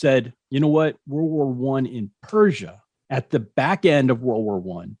 you've said, you know what, World War I in Persia at the back end of World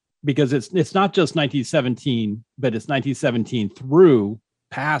War I, because it's not just 1917, but it's 1917 through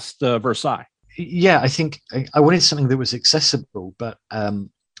past Versailles. Yeah, I think I wanted something that was accessible, but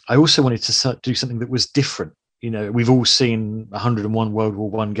I also wanted to do something that was different. We've all seen 101 World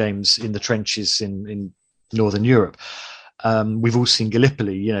War I games in the trenches in Northern Europe. We've all seen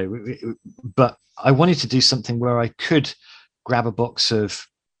Gallipoli, but I wanted to do something where I could grab a box of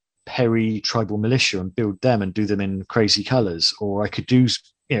Perry tribal militia and build them and do them in crazy colors, or I could do,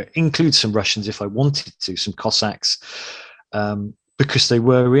 include some Russians if I wanted to, some Cossacks, because they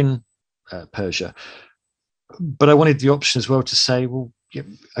were in Persia. But I wanted the option as well to say, well,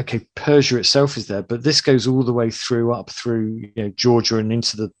 okay, Persia itself is there, but this goes all the way up through Georgia and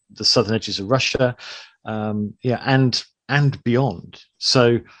into the southern edges of Russia, and beyond.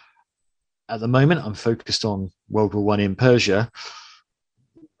 So at the moment, I'm focused on World War I in Persia.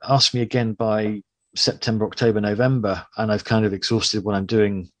 Ask me again by September, October, November, and I've kind of exhausted what I'm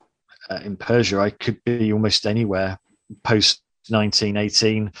doing in Persia. I could be almost anywhere post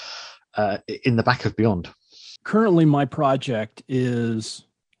 1918 in the Back of Beyond. Currently, my project is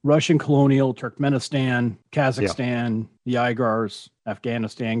Russian colonial, Turkmenistan, Kazakhstan, the Igars,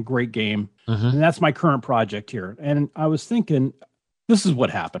 Afghanistan. Great game. And that's my current project here. And I was thinking, this is what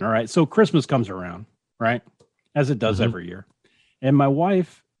happened. All right. So Christmas comes around, right? As it does every year. And my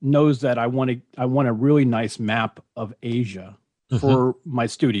wife knows that I want a really nice map of Asia for my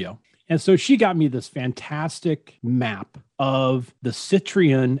studio. And so she got me this fantastic map of the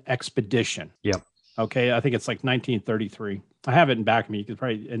Citrian expedition. Yep. Okay. I think it's like 1933. I have it in back of me because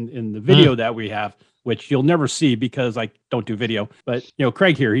probably in the video that we have, which you'll never see because I don't do video, but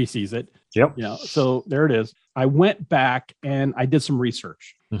Craig here, he sees it. Yep. So there it is. I went back and I did some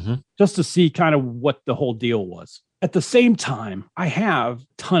research just to see kind of what the whole deal was. At the same time, I have a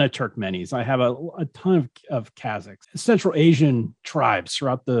ton of Turkmenis. I have a ton of Kazakhs, Central Asian tribes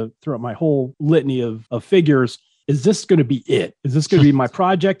throughout my whole litany of figures. Is this going to be it? Is this going to be my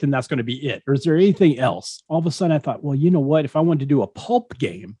project and that's going to be it? Or is there anything else? All of a sudden I thought, well, you know what? If I wanted to do a pulp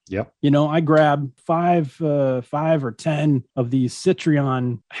game, I grab 5 or 10 of these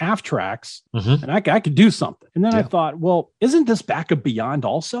Citrion half tracks and I could do something. And then I thought, well, isn't this Back of Beyond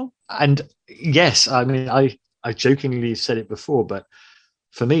also? And yes, I mean, I jokingly said it before, but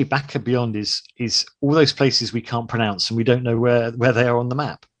for me, Back of Beyond is all those places we can't pronounce and we don't know where they are on the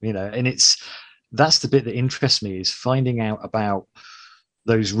map, and that's the bit that interests me, is finding out about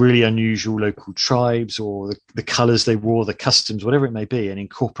those really unusual local tribes or the colors they wore, the customs, whatever it may be, and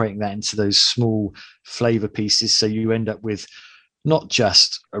incorporating that into those small flavor pieces. So you end up with not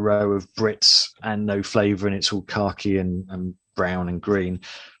just a row of Brits and no flavor and it's all khaki and brown and green,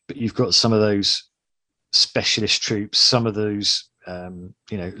 but you've got some of those specialist troops, some of those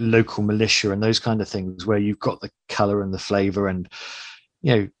local militia and those kind of things where you've got the color and the flavor and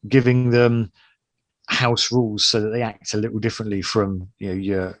giving them house rules so that they act a little differently from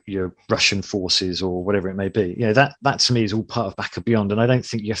your Russian forces or whatever it may be. That to me is all part of Back of Beyond, and I don't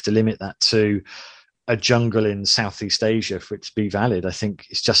think you have to limit that to a jungle in Southeast Asia for it to be valid. I think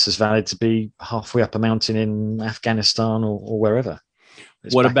it's just as valid to be halfway up a mountain in Afghanistan or wherever.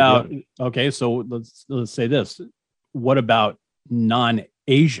 What about, okay, so let's say this. What about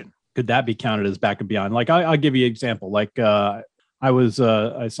non-Asian? Could that be counted as Back of Beyond? Like I'll give you an example. Like I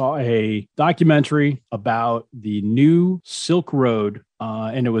saw a documentary about the new Silk Road,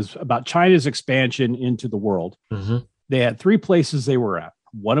 and it was about China's expansion into the world. They had 3 places they were at.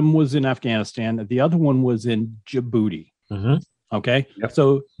 One of them was in Afghanistan. The other one was in Djibouti. Okay.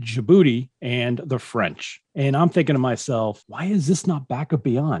 So Djibouti and the French. And I'm thinking to myself, why is this not Back of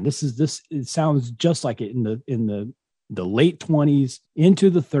Beyond? It sounds just like it in the late 20s into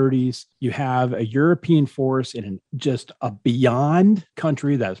the 30s. You have a European force in just a beyond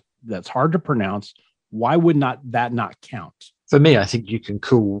country that's hard to pronounce. Why would that not count? For me, I think you can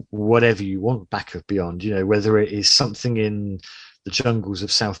call whatever you want Back of Beyond, whether it is something in the jungles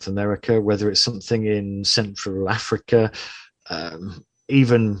of South America, whether it's something in Central Africa,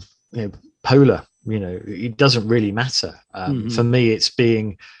 even polar, it doesn't really matter. For me, it's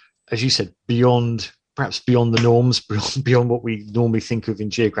being, as you said, perhaps beyond the norms, beyond what we normally think of in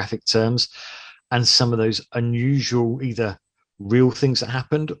geographic terms, and some of those unusual, either real things that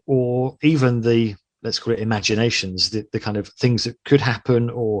happened or even let's call it imaginations, the kind of things that could happen,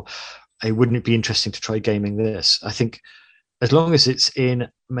 or hey, wouldn't it be interesting to try gaming this? I think as long as it's in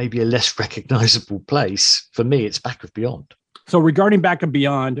maybe a less recognizable place, for me, it's Back of Beyond. So regarding Back of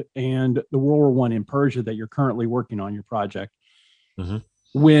Beyond and the World War I in Persia that you're currently working on your project,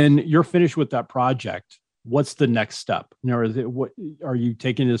 when you're finished with that project, what's the next step? What are you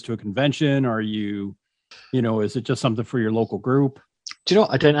taking this to a convention? Are you, is it just something for your local group? Do you know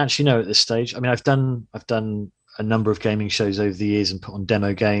what? I don't actually know at this stage. I mean, I've done a number of gaming shows over the years and put on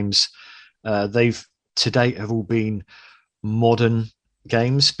demo games. They've to date have all been modern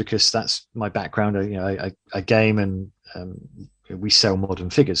games because that's my background. I game and we sell modern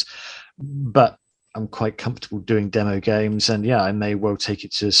figures, but I'm quite comfortable doing demo games, and I may well take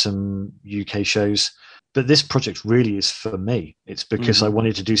it to some UK shows. But this project really is for me. It's because I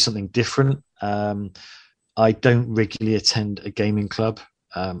wanted to do something different. I don't regularly attend a gaming club.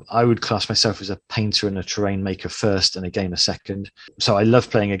 I would class myself as a painter and a terrain maker first and a gamer second. So I love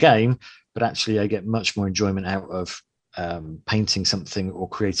playing a game, but actually I get much more enjoyment out of painting something or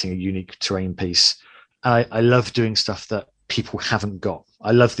creating a unique terrain piece. I love doing stuff that people haven't got.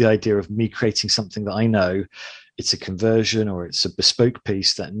 I love the idea of me creating something that I know it's a conversion or it's a bespoke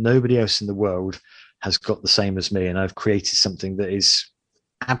piece that nobody else in the world has got the same as me. And I've created something that is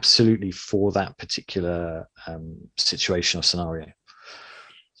absolutely for that particular situation or scenario.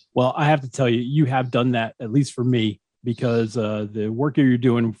 Well, I have to tell you, you have done that, at least for me, because the work that you're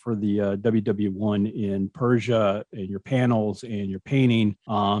doing for the WW1 in Persia and your panels and your painting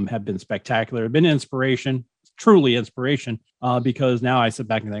have been spectacular. Have been inspiration, truly inspiration, because now I sit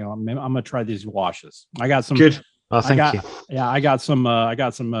back and think, I'm going to try these washes. I got some. Good. Oh, thank you. Yeah, I got some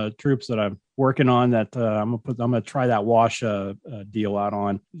troops that I'm working on that. I'm gonna try that wash deal out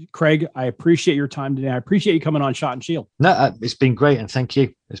on. Craig, I appreciate your time today. I appreciate you coming on Shot and Shield. No, it's been great, and thank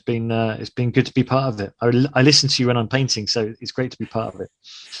you. It's been good to be part of it. I listen to you when I'm painting, so it's great to be part of it.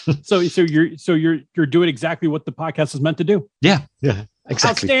 so you're doing exactly what the podcast is meant to do. Yeah,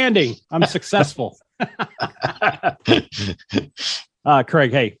 exactly. Outstanding. I'm successful.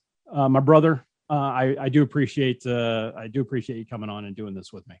 Craig, hey, my brother. I do appreciate you coming on and doing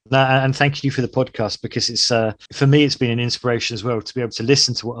this with me. No, and thank you for the podcast, because it's for me it's been an inspiration as well to be able to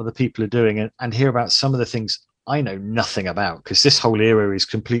listen to what other people are doing and hear about some of the things I know nothing about, because this whole era is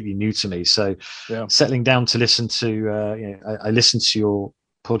completely new to me. So settling down to listen to I listened to your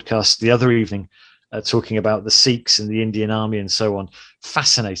podcast the other evening talking about the Sikhs and the Indian Army and so on.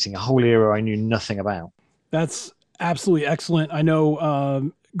 Fascinating, a whole era I knew nothing about. That's absolutely excellent. I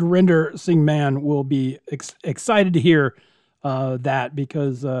know Gurinder Singh Mann will be excited to hear that,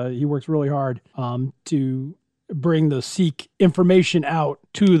 because he works really hard to bring the Sikh information out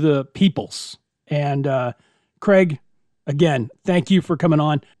to the peoples. And Craig, again, thank you for coming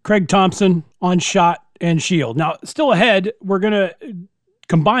on. Craig Thompson on Shot and Shield. Now, still ahead, we're going to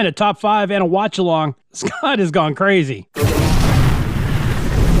combine a top 5 and a watch along. Scott has gone crazy.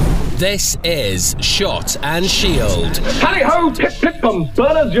 This is Shot and Shield. Tally-ho, pip-pip-bum,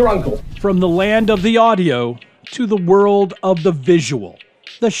 Bernard's your uncle. From the land of the audio to the world of the visual,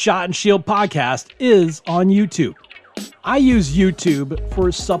 the Shot and Shield podcast is on YouTube. I use YouTube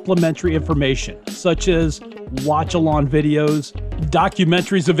for supplementary information, such as watch-along videos,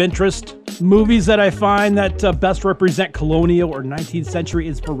 documentaries of interest, movies that I find that best represent colonial or 19th century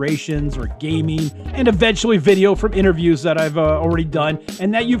inspirations or gaming, and eventually video from interviews that I've already done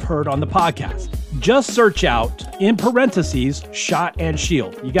and that you've heard on the podcast. Just search out, in parentheses, Shot and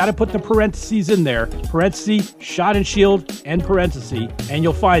Shield. You got to put the parentheses in there, parentheses, Shot and Shield, and parentheses, and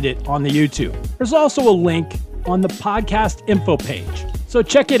you'll find it on the YouTube. There's also a link on the podcast info page. So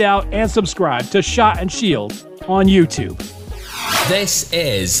check it out and subscribe to Shot and Shield on YouTube. This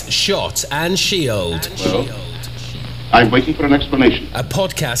is Shot and Shield. Well, I'm waiting for an explanation. A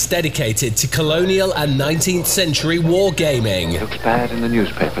podcast dedicated to colonial and 19th century wargaming. Looks bad in the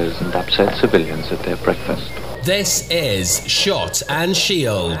newspapers and upset civilians at their breakfast. This is Shot and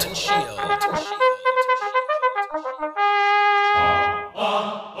Shield.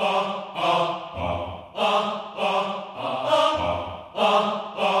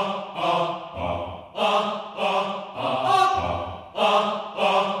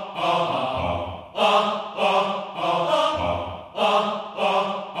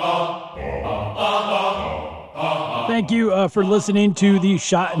 Thank you for listening to the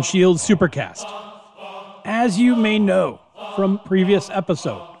Shot and Shield Supercast. As you may know from previous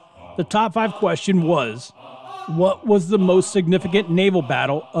episode, the top 5 question was, what was the most significant naval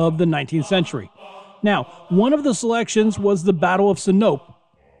battle of the 19th century? Now, one of the selections was the Battle of Sinope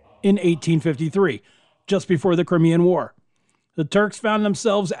in 1853, just before the Crimean War. The Turks found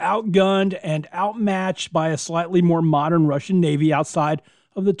themselves outgunned and outmatched by a slightly more modern Russian navy outside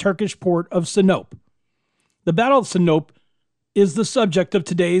of the Turkish port of Sinope. The Battle of Sinope is the subject of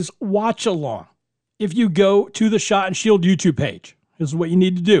today's watch-along. If you go to the Shot and Shield YouTube page, this is what you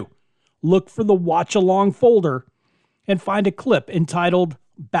need to do. Look for the watch-along folder and find a clip entitled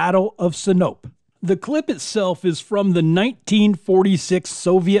Battle of Sinope. The clip itself is from the 1946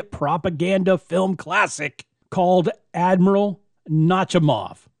 Soviet propaganda film classic called Admiral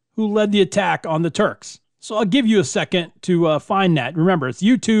Nachimov, who led the attack on the Turks. So I'll give you a second to find that. Remember, it's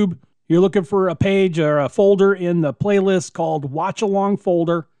YouTube. You're looking for a page or a folder in the playlist called Watch Along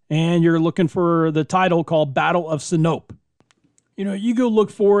Folder, and you're looking for the title called Battle of Sinope. You know, you go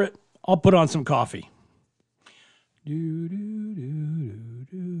look for it. I'll put on some coffee.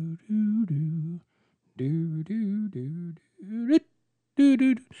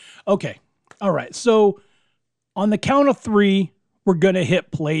 Okay. All right. So on the count of 3, we're going to hit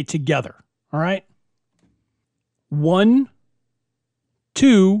play together. All right. 1,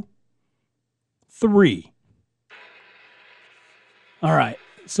 2, 3. All right.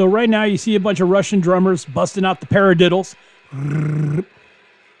 So right now you see a bunch of Russian drummers busting out the paradiddles.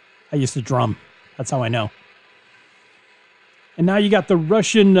 I used to drum. That's how I know. And now you got the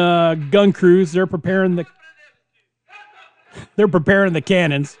Russian gun crews. They're preparing the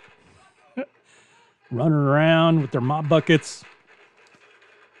cannons. Running around with their mop buckets.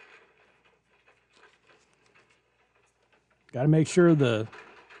 Got to make sure the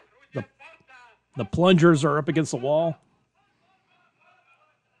plungers are up against the wall.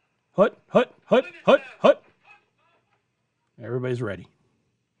 Hut, hut, hut, hut, hut. Everybody's ready.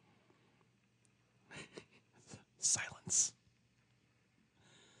 Silence.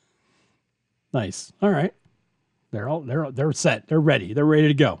 Nice. All right. They're set. They're ready. They're ready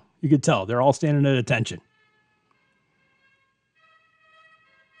to go. You could tell they're all standing at attention.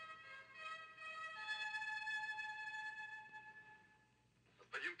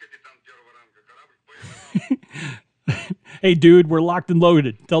 Hey, dude, we're locked and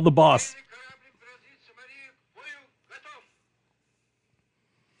loaded. Tell the boss.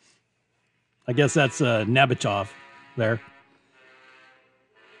 I guess that's Nabokov there.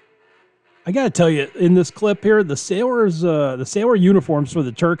 I got to tell you, in this clip here, the sailor uniforms for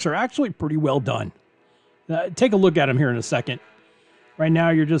the Turks are actually pretty well done. Take a look at them here in a second. Right now,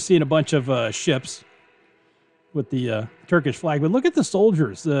 you're just seeing a bunch of ships with the Turkish flag. But look at the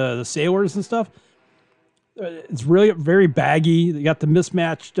soldiers, the sailors and stuff. It's really very baggy. They got the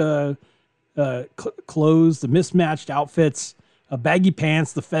mismatched clothes, the mismatched outfits, baggy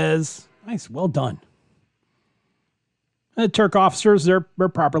pants, the fez. Nice, well done. And the Turk officers, they're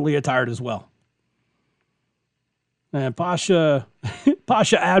properly attired as well. And Pasha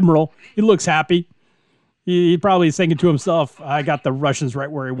Admiral, he looks happy. He probably is thinking to himself, I got the Russians right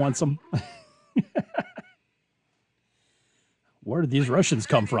where he wants them. Where did these Russians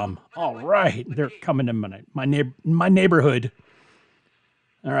come from? All right, they're coming to my neighborhood.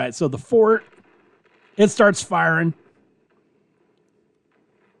 All right, so the fort, it starts firing.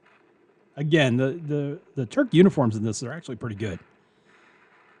 Again, the Turk uniforms in this are actually pretty good.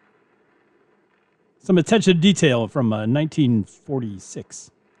 Some attention to detail from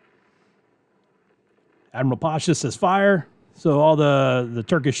 1946. Admiral Pasha says fire, so all the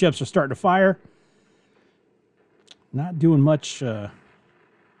Turkish ships are starting to fire. Not doing much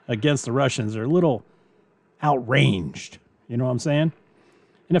against the Russians. They're a little outranged. You know what I'm saying?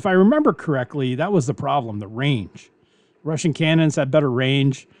 And if I remember correctly, that was the problem, the range. Russian cannons had better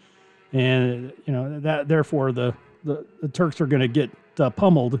range. And, you know, that therefore the Turks are going to get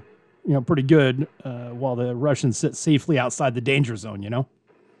pummeled, you know, pretty good while the Russians sit safely outside the danger zone, you know?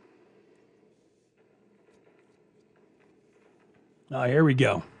 Oh, here we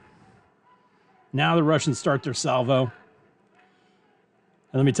go. Now the Russians start their salvo. And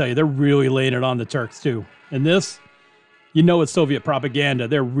let me tell you, they're really laying it on the Turks, too. And this, you know it's Soviet propaganda.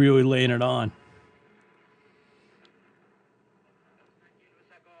 They're really laying it on.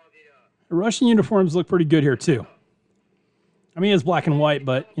 The Russian uniforms look pretty good here, too. I mean, it's black and white,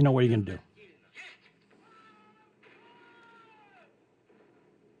 but, you know, what are you going to do?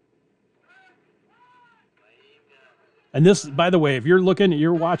 And this, by the way, if you're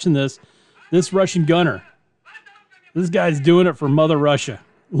watching this Russian gunner, this guy's doing it for Mother Russia.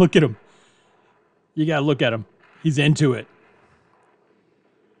 Look at him. You got to look at him. He's into it.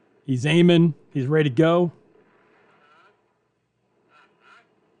 He's aiming. He's ready to go.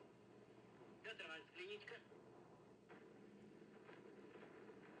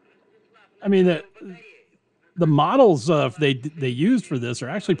 I mean, the models they used for this are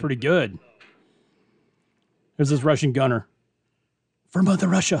actually pretty good. There's this Russian gunner. For Mother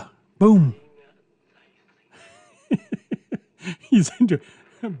Russia. Boom. He's into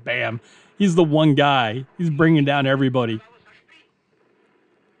bam. He's the one guy. He's bringing down everybody.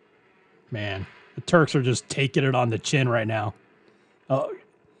 Man, the Turks are just taking it on the chin right now.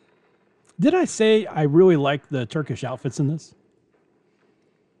 Did I say I really like the Turkish outfits in this?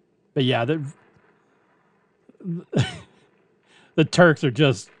 But yeah, the Turks are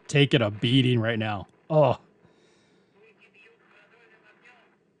just taking a beating right now. Oh.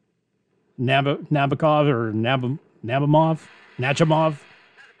 Nabokov or Nachimov.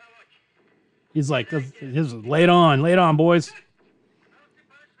 He's like, lay it on, boys.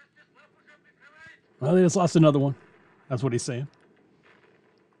 Well, they just lost another one. That's what he's saying.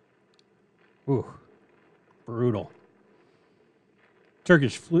 Ooh, brutal.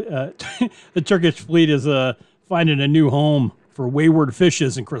 The Turkish fleet is finding a new home for wayward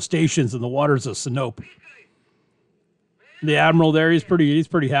fishes and crustaceans in the waters of Sinope. The admiral there, he's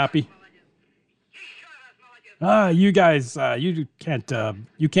pretty happy. You guys, you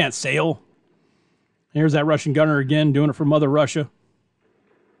can't sail. Here's that Russian gunner again, doing it for Mother Russia.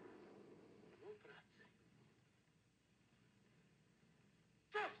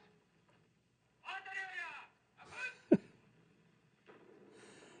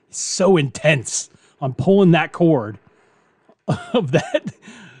 So intense on pulling that cord of that,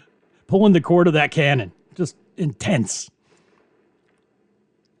 pulling the cord of that cannon. Just intense.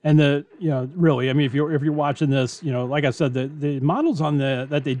 And really, I mean, if you're watching this, you know, like I said, the models on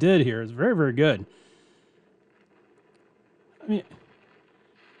that they did here is very, very good. I mean,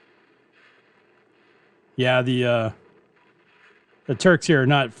 yeah, the Turks here are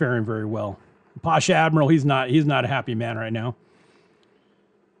not faring very well. Pasha Admiral, he's not a happy man right now.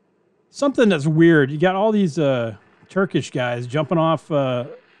 something that's weird. You got all these Turkish guys jumping off the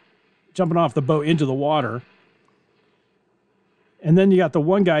boat into the water. And then you got the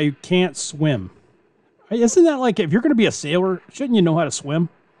one guy who can't swim. Isn't that like, if you're going to be a sailor, shouldn't you know how to swim?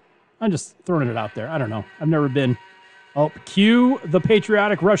 I'm just throwing it out there. I don't know. I've never been. Oh, cue the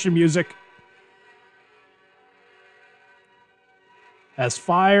patriotic Russian music. As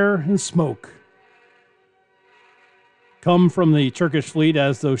fire and smoke come from the Turkish fleet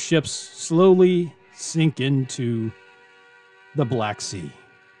as those ships slowly sink into the Black Sea.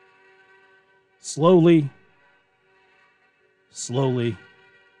 Slowly.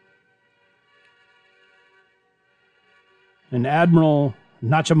 And Admiral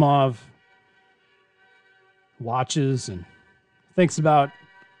Nachimov watches and thinks about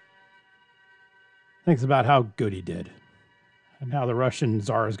how good he did and how the Russian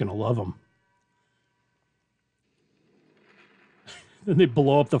Tsar is going to love him. Then they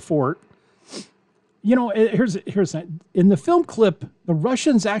blow up the fort. You know, here's in the film clip, the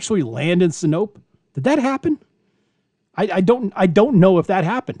Russians actually land in Sinope. Did that happen? I don't know if that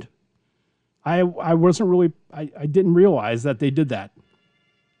happened. I wasn't really, I didn't realize that they did that.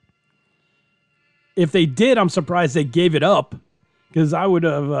 If they did, I'm surprised they gave it up, because I would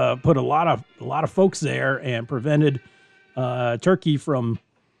have put a lot of folks there and prevented Turkey from,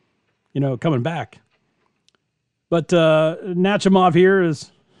 coming back. But Nachimov here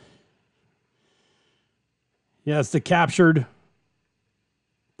is, it's the captured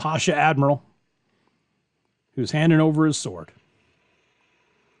Pasha Admiral who's handing over his sword.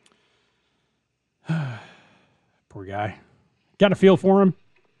 Poor guy. Got a feel for him.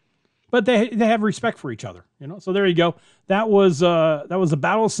 But they have respect for each other, So there you go. That was the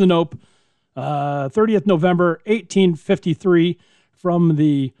Battle of Sinope, 30th November 1853, from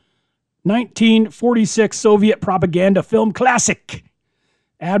the 1946 Soviet propaganda film classic,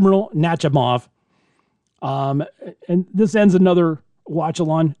 Admiral Nachimov. And this ends another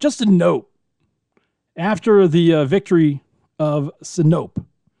watch-along. Just a note: after the victory of Sinope,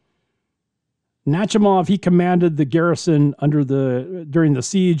 Nachimov, he commanded the garrison during the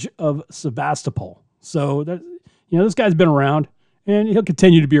siege of Sevastopol. So that, this guy's been around, and he'll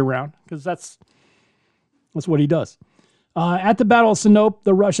continue to be around because that's what he does. At the Battle of Sinope,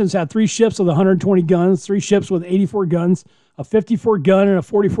 the Russians had 3 ships with 120 guns, 3 ships with 84 guns, a 54-gun and a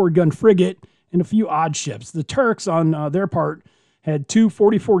 44-gun frigate, and a few odd ships. The Turks, on their part, had 2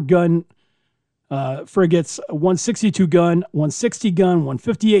 44-gun frigates, 1 62-gun, 1 60-gun, 1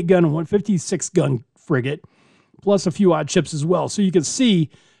 58-gun, and 1 56-gun frigate, plus a few odd ships as well. So you can see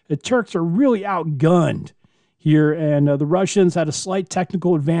the Turks are really outgunned here, and the Russians had a slight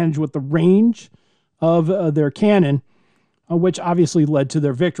technical advantage with the range of their cannon, which obviously led to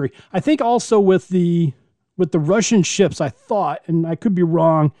their victory. I think also with the Russian ships, I thought, and I could be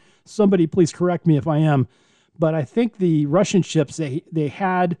wrong, somebody please correct me if I am, but I think the Russian ships, they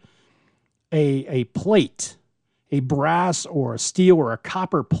had a plate, a brass or a steel or a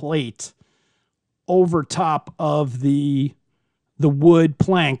copper plate over top of the wood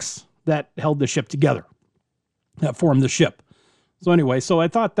planks that held the ship together, that formed the ship. So anyway, so I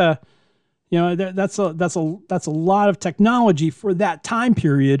thought that's a lot of technology for that time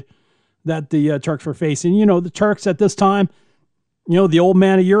period that the Turks were facing. The Turks at this time, the old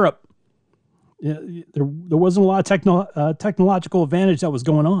man of Europe. There wasn't a lot of technological advantage that was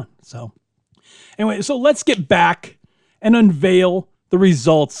going on. So anyway, so let's get back and unveil the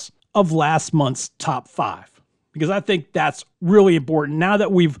results of last month's top 5, because I think that's really important. Now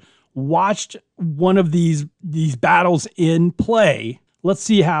that we've watched one of these battles in play, let's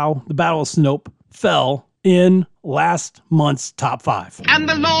see how the Battle of Sinope fell in last month's top 5. And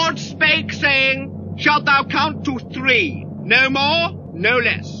the Lord spake, saying, Shalt thou count to 3, no more, no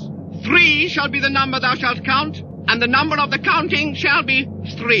less. 3 shall be the number thou shalt count, and the number of the counting shall be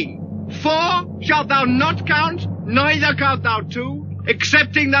 3. 4 shalt thou not count, neither count thou 2,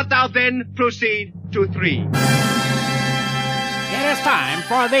 excepting that thou then proceed to 3. It is time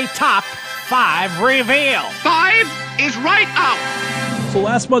for the top 5 reveal. 5 is right out. So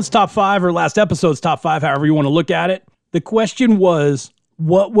last month's top 5, or last episode's top 5, however you want to look at it, the question was,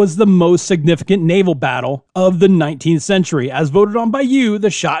 what was the most significant naval battle of the 19th century, as voted on by you,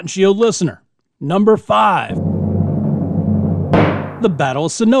 the Shot and Shield listener? Number 5, the Battle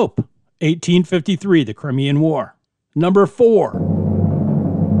of Sinope, 1853, the Crimean War. Number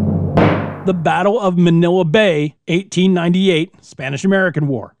 4, the Battle of Manila Bay, 1898, Spanish-American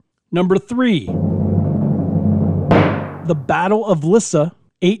War. Number 3, the Battle of Lissa,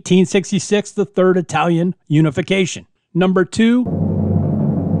 1866, the Third Italian Unification. Number 2,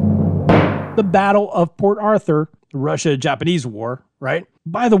 the Battle of Port Arthur, the Russia-Japanese War, right?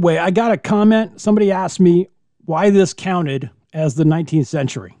 By the way, I got a comment. Somebody asked me why this counted as the 19th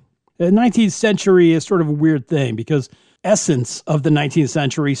century. The 19th century is sort of a weird thing because essence of the 19th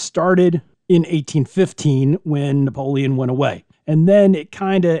century started in 1815 when Napoleon went away. And then it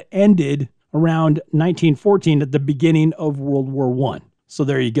kind of ended around 1914 at the beginning of World War I. So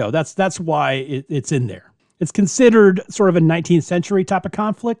there you go. That's why it's in there. It's considered sort of a 19th century type of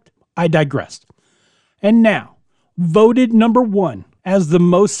conflict. I digressed. And now, voted number 1 as the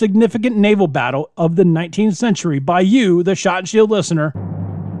most significant naval battle of the 19th century by you, the Shot and Shield listener.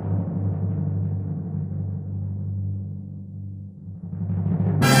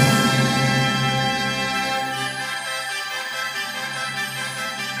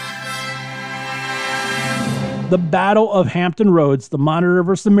 The Battle of Hampton Roads, the Monitor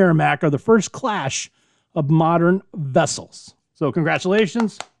versus the Merrimack, are the first clash of modern vessels. So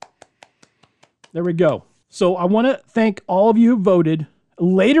congratulations. There we go. So I want to thank all of you who voted.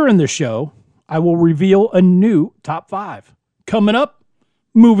 Later in the show, I will reveal a new top 5. Coming up,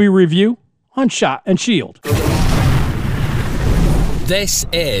 movie review on Shot and Shield. This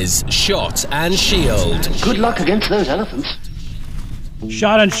is Shot and Shield. Good luck against those elephants.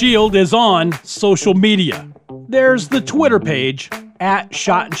 Shot and Shield is on social media. There's the Twitter page at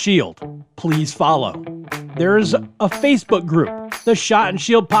Shot and Shield. Please follow. There's a Facebook group, the Shot and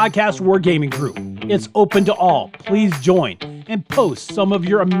Shield Podcast Wargaming Group. It's open to all. Please join and post some of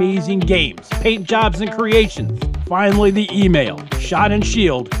your amazing games, paint jobs, and creations. Finally, the email,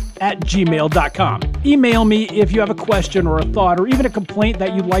 shotandshield@gmail.com. Email me if you have a question or a thought or even a complaint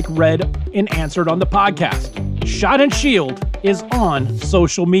that you'd like read and answered on the podcast. Shot and Shield is on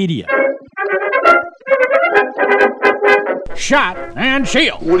social media. Shot and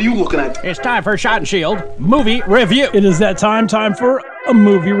Shield. What are you looking at? It's time for Shot and Shield movie review. It is that time for a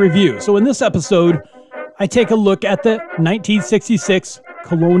movie review. So in this episode, I take a look at the 1966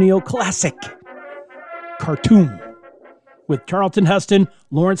 colonial classic, Khartoum, with Charlton Heston,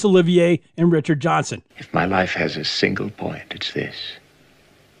 Laurence Olivier, and Richard Johnson. If my life has a single point, it's this.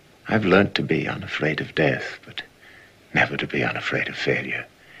 I've learned to be unafraid of death, but never to be unafraid of failure.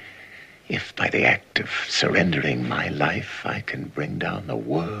 If by the act of surrendering my life I can bring down the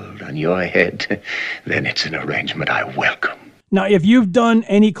world on your head, then it's an arrangement I welcome. Now, if you've done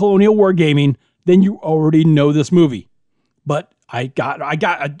any colonial wargaming, then you already know this movie. But I got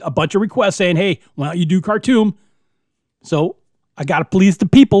a bunch of requests saying, hey, why don't you do Khartoum? So I got to please the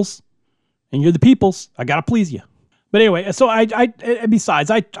peoples. And you're the peoples. I got to please you. But anyway, so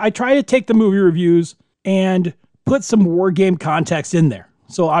besides, I try to take the movie reviews and put some war game context in there.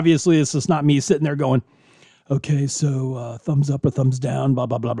 So obviously, it's just not me sitting there going, okay, so thumbs up or thumbs down, blah,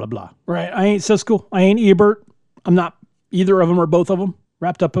 blah, blah, blah, blah. Right? I ain't Siskel. I ain't Ebert. I'm not either of them or both of them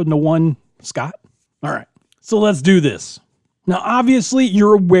wrapped up into one Scott. All right. So let's do this. Now, obviously,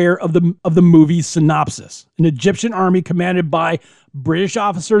 you're aware of the movie's synopsis. An Egyptian army commanded by British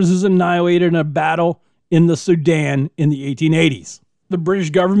officers is annihilated in a battle in the Sudan in the 1880s. The British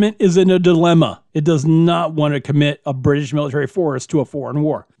government is in a dilemma. It does not want to commit a British military force to a foreign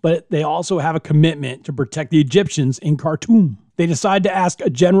war, but they also have a commitment to protect the Egyptians in Khartoum. They decide to ask a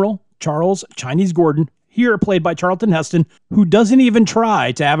general, Charles Chinese Gordon, here played by Charlton Heston, who doesn't even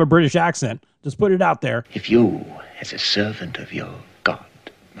try to have a British accent. Just put it out there. If you, as a servant of your God,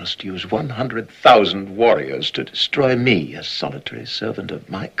 must use 100,000 warriors to destroy me, a solitary servant of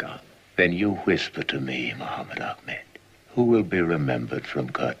my God, then you whisper to me, Muhammad Ahmed, who will be remembered from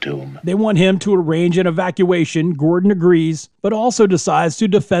Khartoum. They want him to arrange an evacuation. Gordon agrees, but also decides to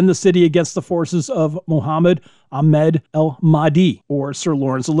defend the city against the forces of Mohammed Ahmed El Mahdi, or Sir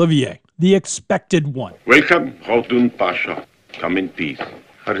Laurence Olivier, the expected one. Welcome, Khartoum Pasha. Come in peace.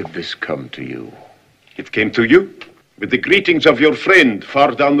 How did this come to you? It came to you with the greetings of your friend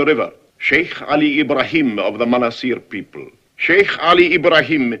far down the river, Sheikh Ali Ibrahim of the Manasir people. Sheikh Ali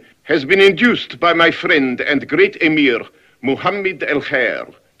Ibrahim has been induced by my friend and great emir, Muhammad El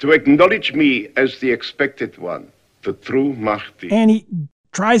Khair, to acknowledge me as the expected one, the true Mahdi. And he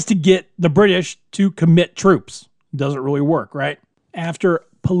tries to get the British to commit troops. Doesn't really work, right? After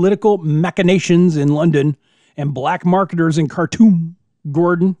political machinations in London and black marketers in Khartoum,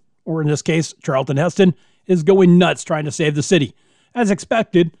 Gordon, or in this case, Charlton Heston, is going nuts trying to save the city. As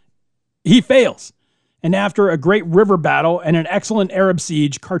expected, he fails. And after a great river battle and an excellent Arab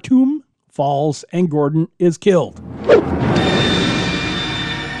siege, Khartoum falls and Gordon is killed.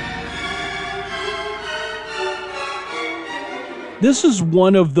 This is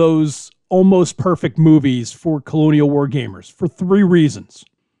one of those almost perfect movies for colonial war gamers for 3 reasons.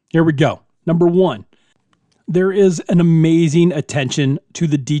 Here we go. Number 1, there is an amazing attention to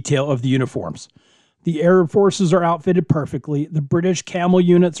the detail of the uniforms. The Arab forces are outfitted perfectly. The British camel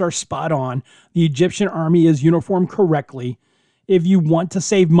units are spot on. The Egyptian army is uniformed correctly. If you want to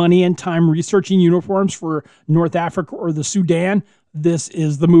save money and time researching uniforms for North Africa or the Sudan, this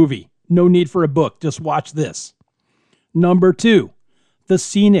is the movie. No need for a book. Just watch this. Number 2, the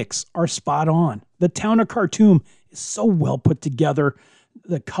scenics are spot on. The town of Khartoum is so well put together.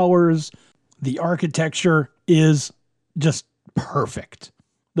 The colors, the architecture is just perfect.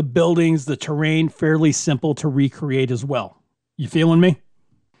 The buildings, the terrain, fairly simple to recreate as well. You feeling me?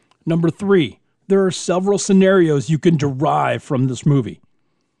 Number 3, there are several scenarios you can derive from this movie.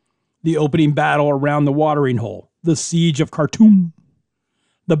 The opening battle around the watering hole, the siege of Khartoum,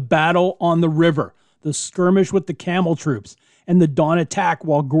 the battle on the river, the skirmish with the camel troops, and the dawn attack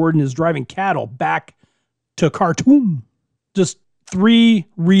while Gordon is driving cattle back to Khartoum. Just 3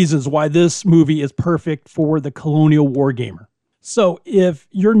 reasons why this movie is perfect for the colonial wargamer. So if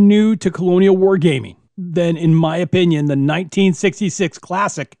you're new to colonial wargaming, then in my opinion, the 1966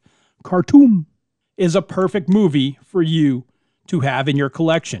 classic Khartoum is a perfect movie for you to have in your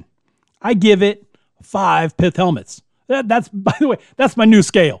collection. I give it 5 pith helmets. That's, by the way, that's my new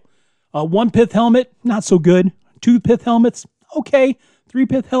scale. 1 pith helmet, not so good. 2 pith helmets, okay. 3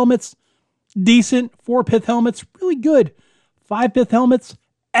 pith helmets, decent. 4 pith helmets, really good. 5 pith helmets,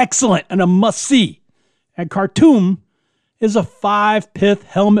 excellent and a must-see. And Khartoum is a 5 pith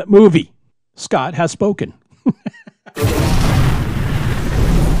helmet movie. Scott has spoken.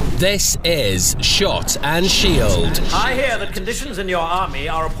 This is Shot and Shield. I hear that conditions in your army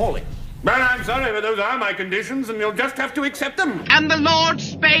are appalling. Well, I'm sorry, but those are my conditions, and you'll just have to accept them. And the Lord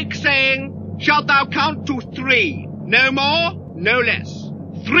spake, saying, Shalt thou count to 3, no more, no less.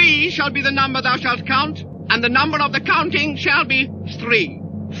 3 shall be the number thou shalt count, and the number of the counting shall be 3.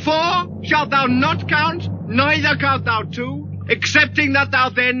 4 shalt thou not count, neither count thou 2, excepting that thou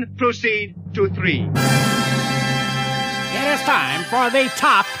then proceed to 3. It is time for the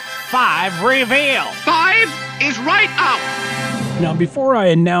top 5 reveal. 5 is right out. Now, before I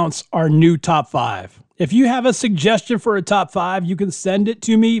announce our new top 5, if you have a suggestion for a top 5, you can send it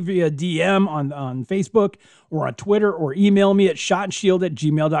to me via DM on Facebook or on Twitter, or email me at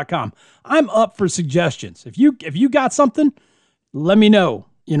shotandshield@gmail.com. I'm up for suggestions. If you got something, let me know.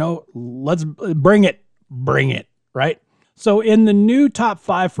 You know, let's bring it, right? So in the new top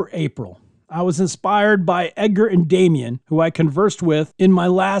 5 for April, I was inspired by Edgar and Damien, who I conversed with in my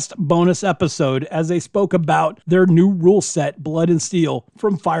last bonus episode as they spoke about their new rule set, Blood and Steel,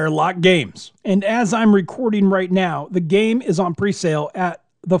 from Firelock Games. And as I'm recording right now, the game is on pre-sale at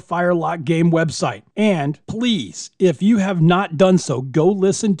the Firelock Game website. And please, if you have not done so, go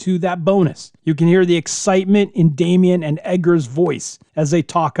listen to that bonus. You can hear the excitement in Damien and Edgar's voice as they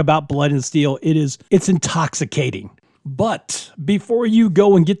talk about Blood and Steel. It's intoxicating. But before you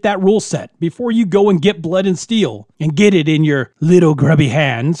go and get that rule set, before you go and get Blood and Steel and get it in your little grubby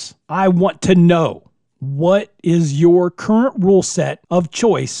hands, I want to know, what is your current rule set of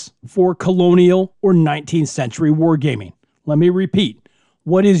choice for colonial or 19th century wargaming? Let me repeat.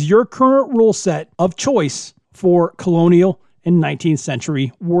 What is your current rule set of choice for colonial and 19th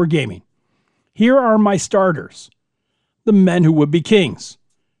century wargaming? Here are my starters. The Men Who Would Be Kings,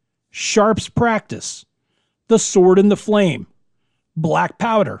 Sharp's Practice, The Sword and the Flame, Black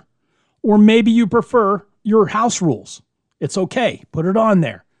Powder, or maybe you prefer your house rules. It's okay, put it on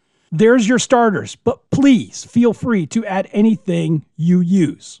there. There's your starters, but please feel free to add anything you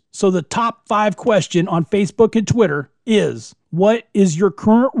use. So the top 5 question on Facebook and Twitter is, what is your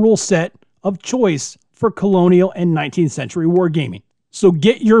current rule set of choice for colonial and 19th century wargaming? So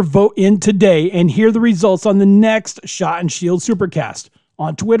get your vote in today and hear the results on the next Shot and Shield Supercast.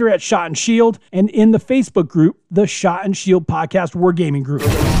 On Twitter at Shot and Shield, and in the Facebook group, the Shot and Shield Podcast Wargaming Group.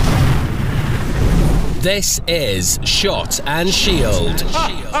 This is Shot and Shield.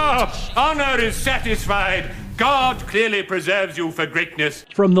 Honor is satisfied. God clearly preserves you for greatness.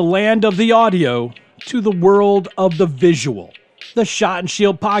 From the land of the audio to the world of the visual, the Shot and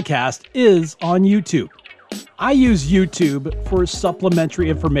Shield Podcast is on YouTube. I use YouTube for supplementary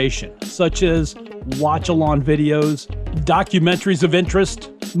information, such as watch-along videos, documentaries of interest,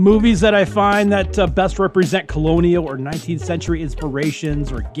 movies that I find that best represent colonial or 19th century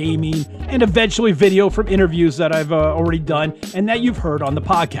inspirations or gaming, and eventually video from interviews that I've already done and that you've heard on the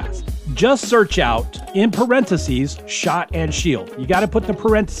podcast. Just search out, in parentheses, Shot and Shield. You got to put the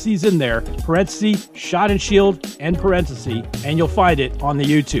parentheses in there, parentheses, Shot and Shield, and parentheses, and you'll find it on the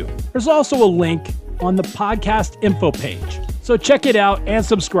YouTube. There's also a link on the podcast info page. So check it out and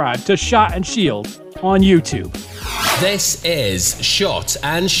subscribe to Shot and Shield on YouTube. This is Shot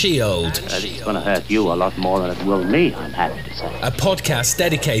and Shield. It's going to hurt you a lot more than it will me, I'm happy to say. A podcast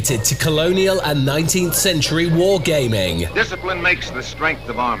dedicated to colonial and 19th century wargaming. Discipline makes the strength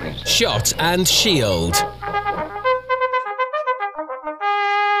of armies. Shot and Shield.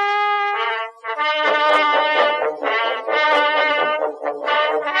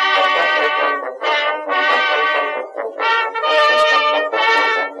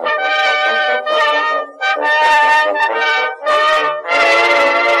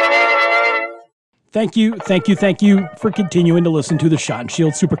 Thank you for continuing to listen to the Shot and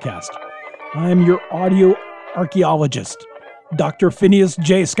Shield Supercast. I'm your audio archaeologist, Dr. Phineas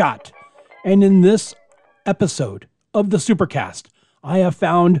J. Scott. And in this episode of the Supercast, I have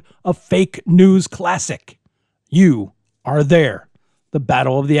found a fake news classic. You Are There, the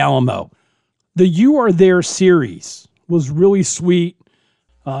Battle of the Alamo. The You Are There series was really sweet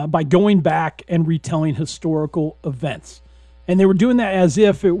by going back and retelling historical events. And they were doing that as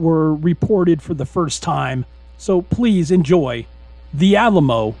if it were reported for the first time. So please enjoy The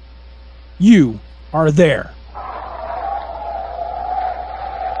Alamo, You Are There.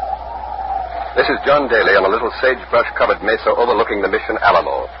 This is John Daly on a little sagebrush-covered mesa overlooking the Mission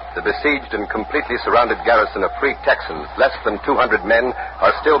Alamo. The besieged and completely surrounded garrison of Free Texans, less than 200 men,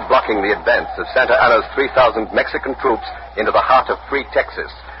 are still blocking the advance of Santa Anna's 3,000 Mexican troops into the heart of Free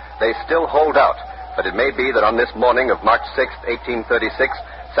Texas. They still hold out. But it may be that on this morning of March 6, 1836,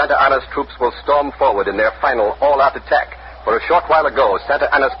 Santa Anna's troops will storm forward in their final all-out attack. For a short while ago, Santa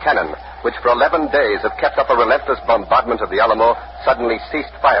Anna's cannon, which for 11 days have kept up a relentless bombardment of the Alamo, suddenly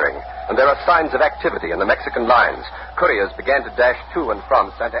ceased firing. And there are signs of activity in the Mexican lines. Couriers began to dash to and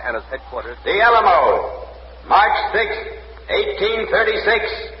from Santa Anna's headquarters. The Alamo, March 6,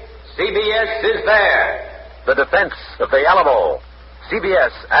 1836. CBS is there. The defense of the Alamo.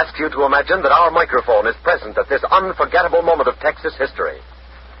 CBS asks you to imagine that our microphone is present at this unforgettable moment of Texas history.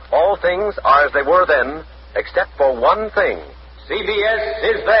 All things are as they were then, except for one thing. CBS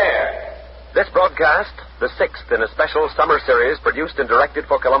is there. This broadcast, the sixth in a special summer series produced and directed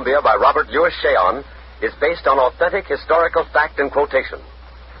for Columbia by Robert Louis Cheon, is based on authentic historical fact and quotation.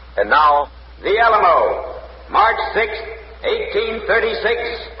 And now, The Alamo, March 6th, 1836,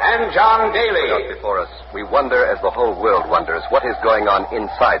 and John Daly. Just before us, we wonder, as the whole world wonders, what is going on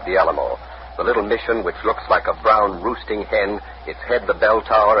inside the Alamo. The little mission, which looks like a brown roosting hen, its head the bell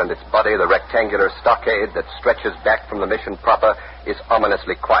tower, and its body the rectangular stockade that stretches back from the mission proper, is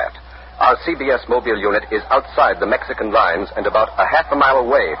ominously quiet. Our CBS mobile unit is outside the Mexican lines and about a half a mile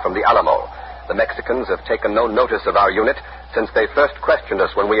away from the Alamo. The Mexicans have taken no notice of our unit since they first questioned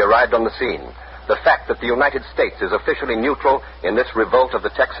us when we arrived on the scene. The fact that the United States is officially neutral in this revolt of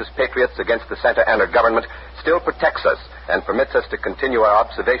the Texas Patriots against the Santa Anna government still protects us and permits us to continue our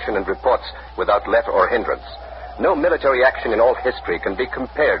observation and reports without let or hindrance. No military action in all history can be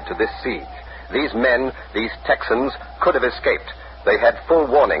compared to this siege. These men, these Texans, could have escaped. They had full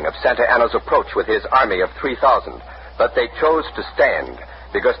warning of Santa Anna's approach with his army of 3,000, but they chose to stand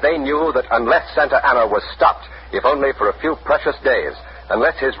because they knew that unless Santa Anna was stopped, if only for a few precious days,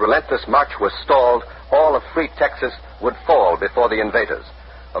 unless his relentless march was stalled, all of Free Texas would fall before the invaders.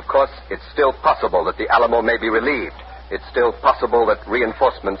 Of course, it's still possible that the Alamo may be relieved. It's still possible that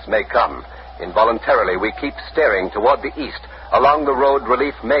reinforcements may come. Involuntarily, we keep staring toward the east. Along the road,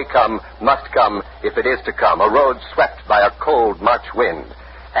 relief may come, must come, if it is to come. A road swept by a cold March wind.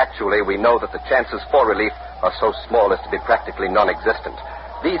 Actually, we know that the chances for relief are so small as to be practically non-existent.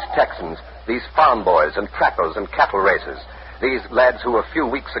 These Texans, these farm boys and trappers and cattle raisers, these lads who a few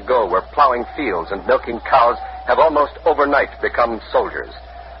weeks ago were plowing fields and milking cows have almost overnight become soldiers.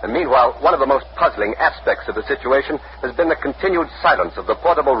 And meanwhile, one of the most puzzling aspects of the situation has been the continued silence of the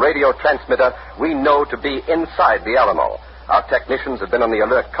portable radio transmitter we know to be inside the Alamo. Our technicians have been on the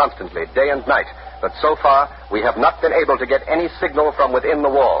alert constantly, day and night, but so far we have not been able to get any signal from within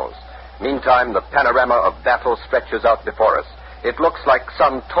the walls. Meantime, the panorama of battle stretches out before us. It looks like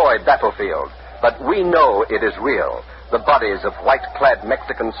some toy battlefield, but we know it is real. The bodies of white-clad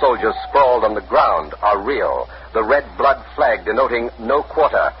Mexican soldiers sprawled on the ground are real. The red blood flag denoting no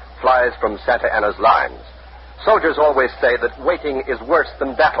quarter flies from Santa Anna's lines. Soldiers always say that waiting is worse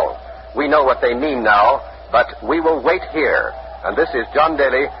than battle. We know what they mean now, but we will wait here. And this is John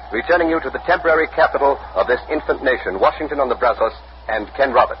Daly, returning you to the temporary capital of this infant nation, Washington on the Brazos, and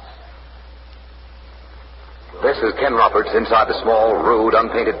Ken Roberts. This is Ken Roberts inside the small, rude,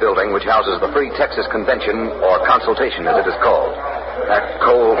 unpainted building which houses the Free Texas Convention, or Consultation as it is called. That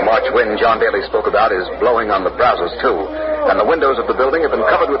cold March wind John Daly spoke about is blowing on the Brazos, too, and the windows of the building have been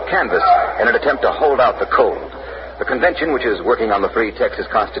covered with canvas in an attempt to hold out the cold. The convention, which is working on the Free Texas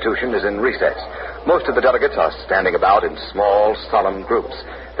Constitution, is in recess. Most of the delegates are standing about in small, solemn groups.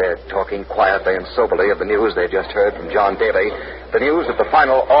 They're talking quietly and soberly of the news they just heard from John Daly, the news that the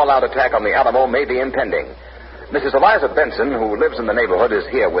final all-out attack on the Alamo may be impending. Mrs. Eliza Benson, who lives in the neighborhood, is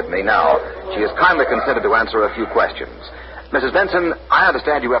here with me now. She has kindly consented to answer a few questions. Mrs. Benson, I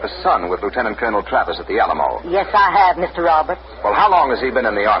understand you have a son with Lieutenant Colonel Travis at the Alamo. Yes, I have, Mr. Roberts. Well, how long has he been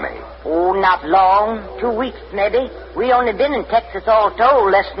in the Army? Oh, not long. 2 weeks, maybe. We only been in Texas all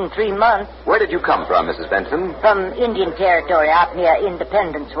told less than 3 months. Where did you come from, Mrs. Benson? From Indian Territory out near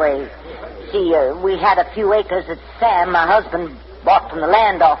Independence Way. See, we had a few acres that Sam, my husband, bought from the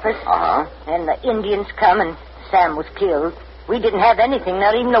land office. Uh-huh. And the Indians come and Sam was killed. We didn't have anything,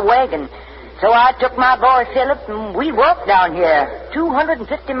 not even a wagon. So I took my boy Philip and we walked down here. 250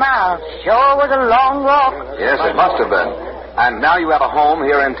 miles. Sure was a long walk. Yes, it must have been. And now you have a home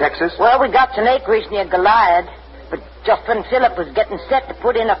here in Texas? Well, we got some acreage near Goliad. But just when Philip was getting set to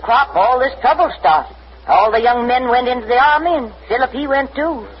put in a crop, all this trouble started. All the young men went into the Army, and Philip, he went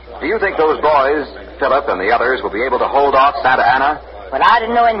too. Do you think those boys, Philip and the others, will be able to hold off Santa Anna? Well, I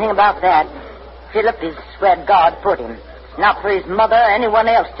didn't know anything about that. Philip is where God put him. Not for his mother or anyone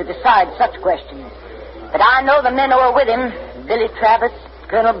else to decide such questions. But I know the men who are with him, Billy Travis,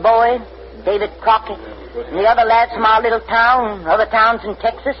 Colonel Boyd, David Crockett, and the other lads from our little town, other towns in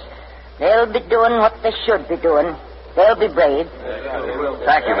Texas. They'll be doing what they should be doing. They'll be brave.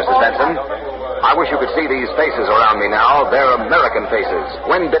 Thank you, Mrs. Benson. I wish you could see these faces around me now. They're American faces,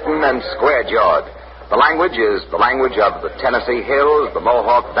 wind-bitten and square-jawed. The language is the language of the Tennessee hills, the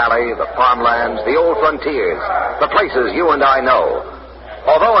Mohawk Valley, the farmlands, the old frontiers, the places you and I know.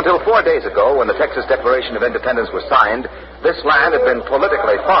 Although until 4 days ago, when the Texas Declaration of Independence was signed, this land had been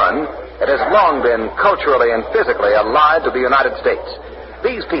politically foreign, it has long been culturally and physically allied to the United States.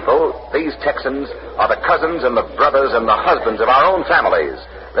 These people, these Texans, are the cousins and the brothers and the husbands of our own families.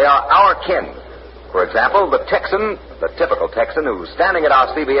 They are our kin. For example, the Texan, the typical Texan who's standing at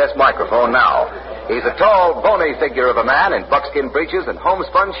our CBS microphone now. He's a tall, bony figure of a man in buckskin breeches and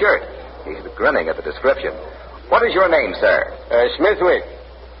homespun shirt. He's grinning at the description. What is your name, sir? Smithwick.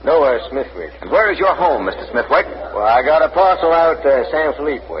 Noah Smithwick. And where is your home, Mr. Smithwick? Well, I got a parcel out San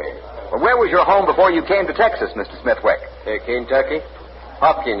Felipe way. Well, where was your home before you came to Texas, Mr. Smithwick? Kentucky.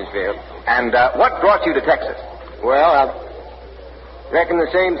 Hopkinsville. And what brought you to Texas? Well, I reckon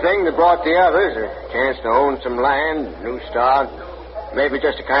the same thing that brought the others. A chance to own some land, new start. Maybe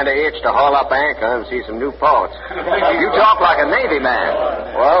just a kind of itch to haul up anchor and see some new ports. You talk like a Navy man.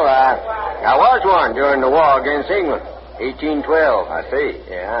 Well, I was one during the war against England. 1812. I see.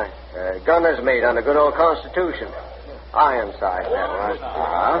 Yeah. Gunner's mate on the good old Constitution. Ironside, that was.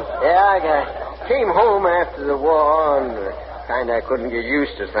 Uh-huh. Yeah, I came home after the war and kind of couldn't get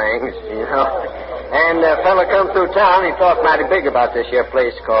used to things, you know. And a fella come through town, he talked mighty big about this here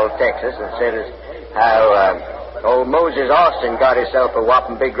place called Texas and said as how old Moses Austin got himself a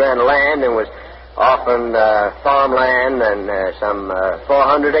whopping big grand of land and was offering farmland and some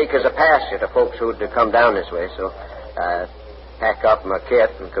 400 acres of pasture to folks who'd come down this way. So pack up my kit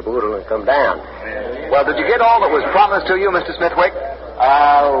and caboodle and come down. Well, did you get all that was promised to you, Mr. Smithwick?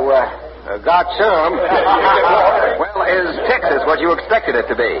 Got some. Well, is Texas what you expected it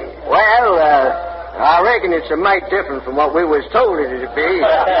to be? Well, I reckon it's a mite different from what we was told it would be.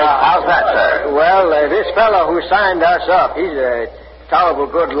 How's that, sir? Well, this fellow who signed us up, he's a tolerable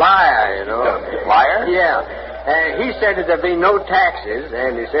good liar, you know. Liar? Yeah. He said that there'd be no taxes,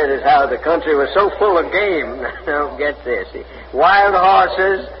 and he said as how the country was so full of game. Now, get this. Wild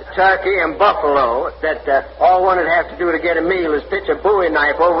horses, turkey, and buffalo, that all one would have to do to get a meal is pitch a bowie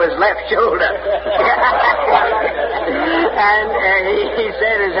knife over his left shoulder. And he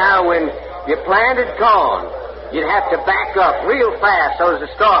said as how when you planted corn, you'd have to back up real fast so as the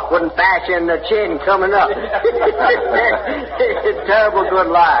stalk wouldn't bash in the chin coming up. Terrible good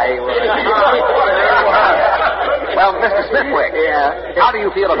lie. Well, Mr. Smithwick, how do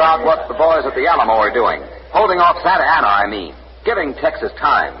you feel about what the boys at the Alamo are doing? Holding off Santa Anna, I mean. Giving Texas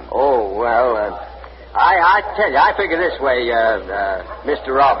time. Oh, well, I tell you, I figure this way,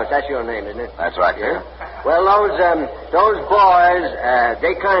 Mr. Roberts. That's your name, isn't it? That's right, sir. Well, those boys,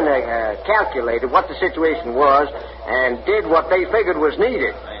 they kind of calculated what the situation was and did what they figured was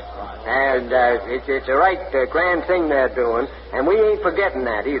needed. And it's a right grand thing they're doing, and we ain't forgetting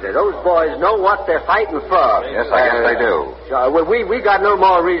that either. Those boys know what they're fighting for. Yes, I guess they do. We got no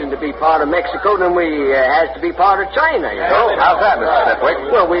more reason to be part of Mexico than we has to be part of China, you know. How's that, Mr.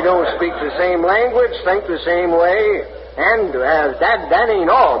 Smithwick? Well, we don't speak the same language, think the same way, and that ain't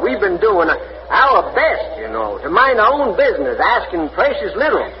all. We've been doing our best, you know, to mind our own business, asking precious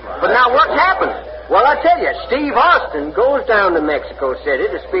little. But now what's happened? Well, I tell you, Steve Austin goes down to Mexico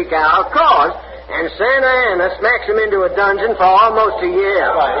City to speak our cause, And Santa Anna smacks him into a dungeon for almost a year.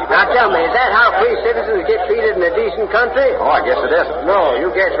 Now tell me, is that how free citizens get treated in a decent country? Oh, I guess it isn't. No,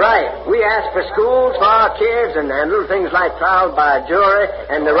 you guess right. We ask for schools for our kids and little things like trial by jury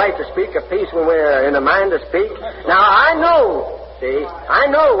and the right to speak a piece when we're in a mind to speak. Now, I know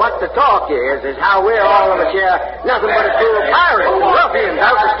what the talk is how we're all of us here nothing but a crew of pirates and ruffians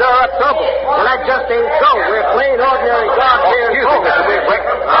out to stir up trouble. Well, that just ain't so. We're plain, ordinary, God-fearing Excuse me, Mr. Weewick.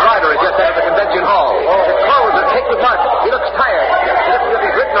 A rider has just entered the convention hall. His clothes are caked with mud. He looks tired. He looks as if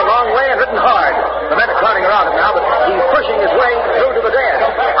he's ridden a long way and ridden hard. The men are crowding around him now, but he's pushing his way through to the desk.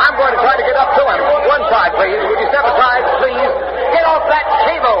 I'm going to try to get up to him. One side, please. Would you step aside, please? Get off that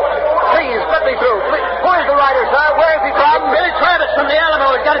cable. Please, let me through. Please. Who is the rider, sir? Where is he from? Billy Travis from the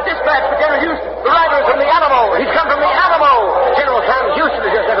Alamo. He's got a dispatch for General Houston. The rider is from the Alamo. He's come from the Alamo. General Sam Houston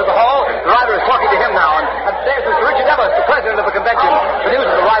has just entered the hall. The rider is talking to him now. And there's Mr. Richard Ellis, the president of the convention. The news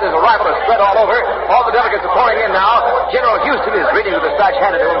of the rider's arrival is spread all over. All the delegates are pouring in now. General Houston is reading the dispatch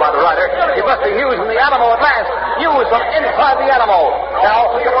handed to him by the rider. It must be news from the Alamo at last. News from inside the Alamo.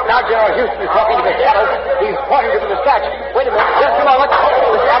 Now General Houston is talking to Mr. Ellis. He's pointing to the dispatch. Wait a minute. Just a moment.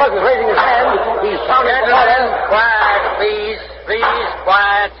 Mr. Ellis is raising his hand. He's sounding... Gentlemen, quiet, please. Please,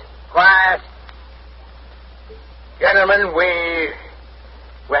 quiet. Quiet. Gentlemen, we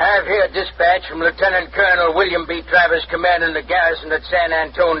have here a dispatch from Lieutenant Colonel William B. Travis, commanding the garrison at San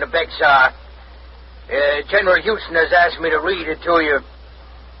Antone de Bexar. General Houston has asked me to read it to you.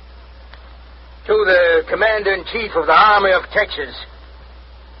 To the Commander-in-Chief of the Army of Texas.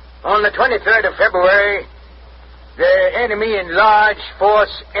 On the 23rd of February, the enemy in large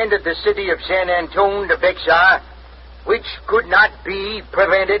force entered the city of San Antone de Bexar, which could not be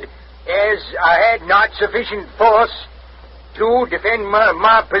prevented as I had not sufficient force to defend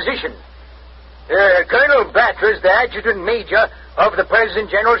my position. Colonel Batters, the adjutant major of the President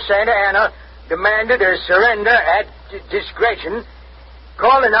General Santa Anna, demanded a surrender at discretion,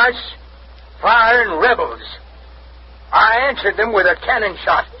 calling us firing rebels. I answered them with a cannon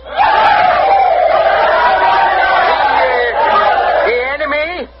shot.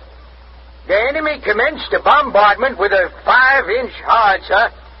 The enemy commenced a bombardment with a 5-inch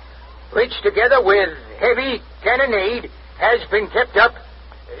howitzer, which together with heavy cannonade has been kept up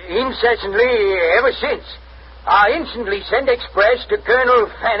incessantly ever since. I instantly sent express to Colonel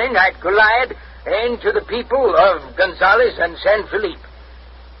Fannin at Goliad and to the people of Gonzales and San Felipe.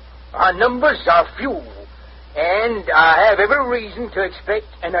 Our numbers are few, and I have every reason to expect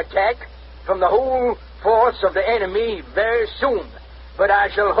an attack from the whole force of the enemy very soon. But I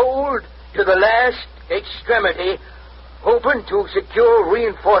shall hold to the last extremity, hoping to secure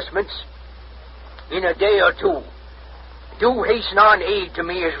reinforcements in a day or two. Do hasten on aid to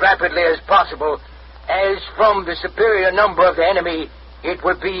me as rapidly as possible, as from the superior number of the enemy, it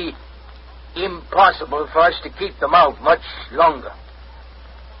would be impossible for us to keep them out much longer.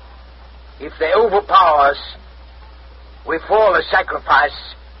 If they overpower us, we fall a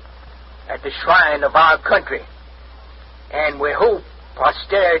sacrifice at the shrine of our country, and we hope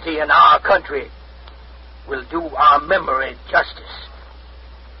posterity in our country will do our memory justice.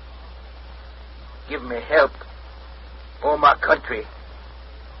 Give me help for my country,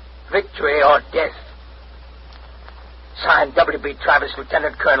 victory or death. Signed, W.B. Travis,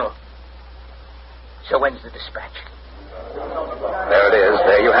 Lieutenant Colonel. So ends the dispatch. There it is.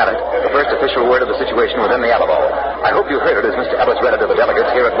 There you have it. The first official word of the situation within the Alamo. I hope you heard it as Mr. Ellis read it to the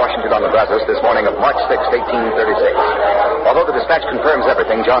delegates here at Washington on the Brazos this morning of March 6, 1836. Although the dispatch confirms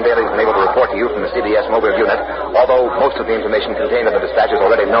everything John Daly has been able to report to you from the CBS mobile unit, although most of the information contained in the dispatch is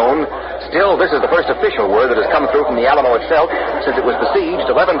already known, still this is the first official word that has come through from the Alamo itself since it was besieged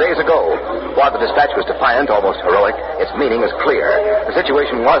 11 days ago. While the dispatch was defiant, almost heroic, its meaning is clear. The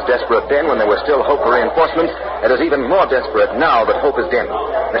situation was desperate then when there was still hope for reinforcements. It is even more desperate now that hope is dim.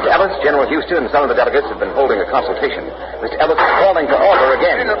 Mr. Ellis, General Houston, and some of the delegates have been holding a consultation. Mr. Ellis is calling to order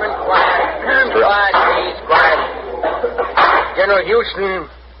again. Gentlemen, quiet. Quiet, please, quiet. General Houston,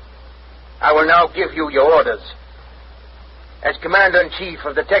 I will now give you your orders. As Commander-in-Chief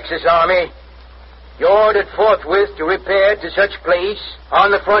of the Texas Army, you're ordered forthwith to repair to such place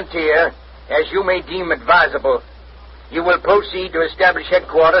on the frontier as you may deem advisable. You will proceed to establish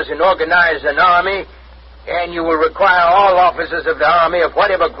headquarters and organize an army, and you will require all officers of the army of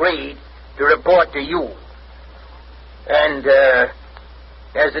whatever grade to report to you. And,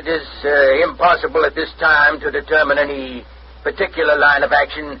 as it is impossible at this time to determine any particular line of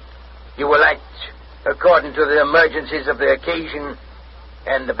action, you will act according to the emergencies of the occasion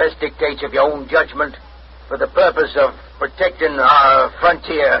and the best dictates of your own judgment for the purpose of protecting our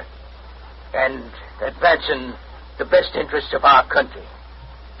frontier and advancing the best interests of our country.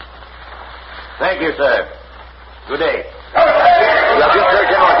 Thank you, sir. Good day. You have just heard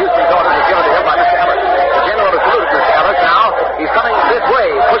General Houston's orders as given to him by Mr. Ellis. The general has saluted Mr. Ellis now. He's coming this way,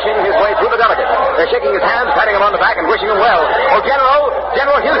 pushing his way through the delegates. They're shaking his hands, patting him on the back, and wishing him well. Oh,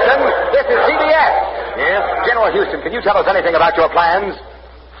 General Houston, this is CBS. Yes? General Houston, can you tell us anything about your plans?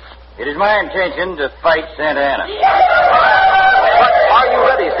 It is my intention to fight Santa Anna. But are you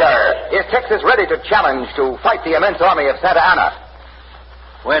ready, sir? Is Texas ready to challenge to fight the immense army of Santa Anna?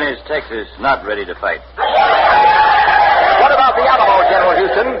 When is Texas not ready to fight? What about the Alamo, General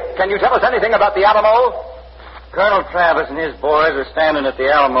Houston? Can you tell us anything about the Alamo? Colonel Travis and his boys are standing at the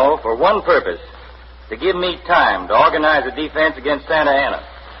Alamo for one purpose, to give me time to organize a defense against Santa Anna.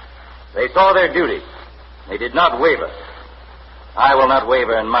 They saw their duty. They did not waver. I will not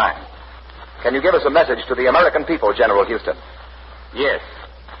waver in mine. Can you give us a message to the American people, General Houston? Yes.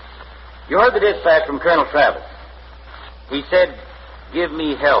 You heard the dispatch from Colonel Travis. He said, "Give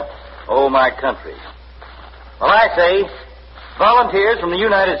me help, oh my country." Well, I say, volunteers from the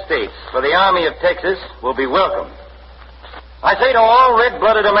United States for the Army of Texas will be welcome. I say to all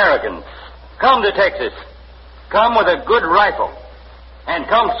red-blooded Americans, come to Texas. Come with a good rifle. And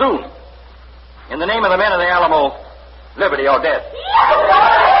come soon. In the name of the men of the Alamo, liberty or death.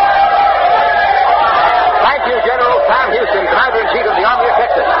 Thank you, General Sam Houston, Commander-in-Chief of the Army of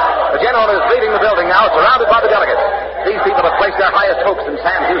Texas. The general is leaving the building now, surrounded by the delegates. These people have placed their highest hopes in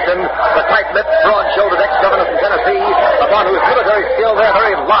Sam Houston, the tight-lipped, broad-shouldered ex-governor from Tennessee, upon whose military skill their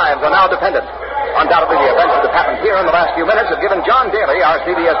very lives are now dependent. Undoubtedly, the events that have happened here in the last few minutes have given John Daly, our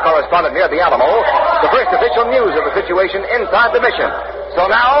CBS correspondent near the Alamo, the first official news of the situation inside the mission. So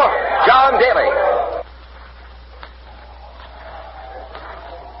now, John Daly.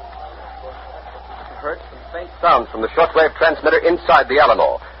 Heard some faint sounds from the shortwave transmitter inside the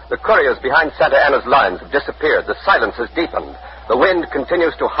Alamo. The couriers behind Santa Anna's lines have disappeared. The silence has deepened. The wind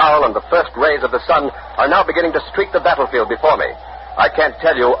continues to howl, and the first rays of the sun are now beginning to streak the battlefield before me. I can't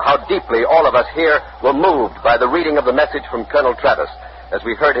tell you how deeply all of us here were moved by the reading of the message from Colonel Travis. As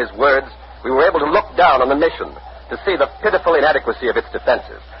we heard his words, we were able to look down on the mission to see the pitiful inadequacy of its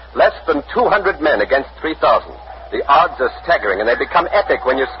defenses. Less than 200 men against 3,000. The odds are staggering, and they become epic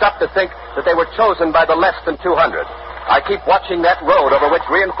when you stop to think that they were chosen by the less than 200. I keep watching that road over which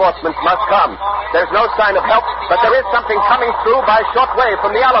reinforcements must come. There's no sign of help, but there is something coming through by shortwave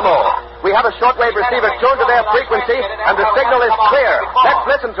from the Alamo. We have a shortwave receiver tuned to their frequency, and the signal is clear. Let's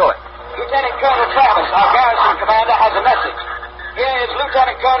listen to it. Lieutenant Colonel Travis, our garrison commander, has a message. Here is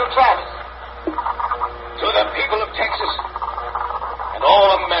Lieutenant Colonel Travis. To the people of Texas and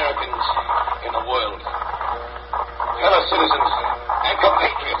all Americans in the world, fellow citizens and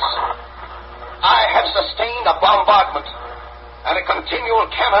compatriots, I have sustained a bombardment and a continual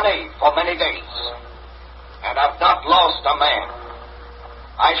cannonade for many days, and have not lost a man.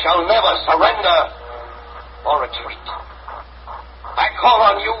 I shall never surrender or retreat. I call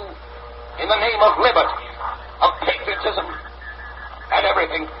on you in the name of liberty, of patriotism, and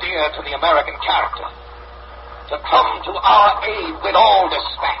everything dear to the American character, to come to our aid with all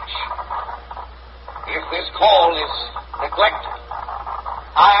dispatch. If this call is neglected,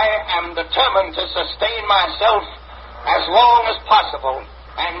 I am determined to sustain myself as long as possible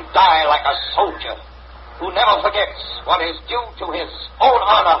and die like a soldier who never forgets what is due to his own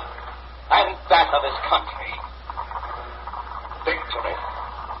honor and that of his country. Victory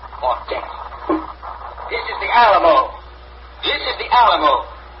or death. This is the Alamo. This is the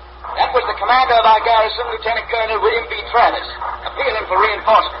Alamo. That was the commander of our garrison, Lieutenant Colonel William B. Travis, appealing for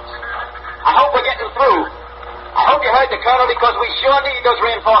reinforcements. I hope we're getting through. I hope you heard the colonel, because we sure need those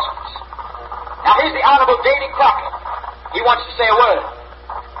reinforcements. Now, here's the Honorable Davy Crockett. He wants to say a word.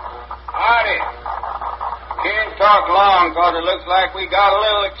 Howdy. Can't talk long, because it looks like we got a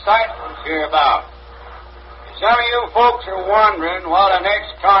little excitement here about. If some of you folks are wondering what an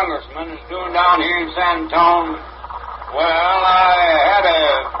ex-congressman is doing down here in San Antonio, well, I had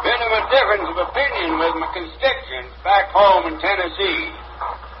a bit of a difference of opinion with my constituents back home in Tennessee.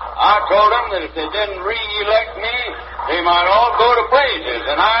 I told them that if they didn't re-elect me, they might all go to places,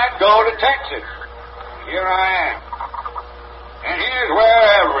 and I'd go to Texas. Here I am. And here's where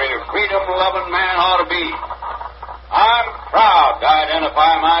every freedom-loving man ought to be. I'm proud to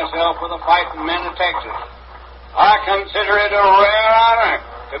identify myself with the fighting men of Texas. I consider it a rare honor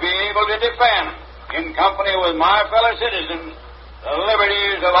to be able to defend, in company with my fellow citizens, the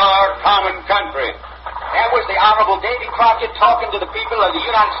liberties of our common country. That was the Honorable Davy Crockett talking to the people of the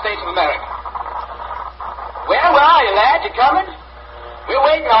United States of America. Well, where are you, lad? You coming? We're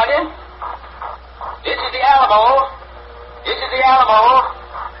waiting on you. This is the Alamo. This is the Alamo.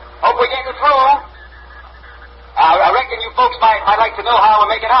 Hope we're getting through. I reckon you folks might like to know how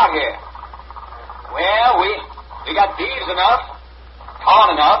we're making out here. Well, we got beeves enough, corn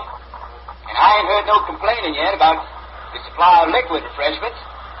enough, and I ain't heard no complaining yet about the supply of liquid refreshments.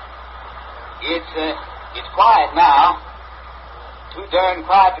 It's quiet now. Too darn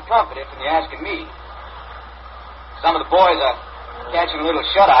quiet for comfort if you're asking me. Some of the boys are catching a little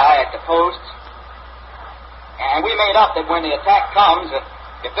shut-eye at the posts. And we made up that when the attack comes,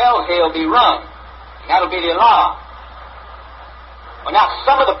 the bells here will be rung. And that'll be the alarm. Well, now,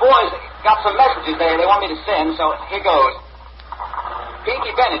 some of the boys got some messages there they want me to send, so here goes.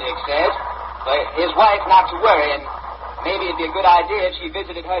 Pinky Benedict says for his wife not to worry, and maybe it'd be a good idea if she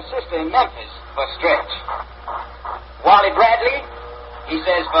visited her sister in Memphis for a stretch. Wally Bradley, he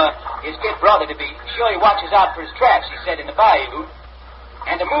says for his kid brother to be sure he watches out for his traps, he said, in the bayou,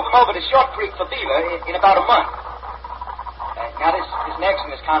 and to move him over to Short Creek for beaver in about a month. Now, this next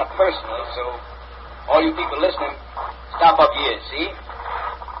one is kind of personal, so all you people listening, stop up ears, see?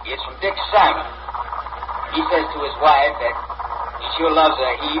 It's from Dick Salmon. He says to his wife that he sure loves her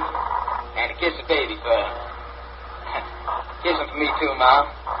a heap, and to kiss the baby for her. Kiss him for me too, Mom.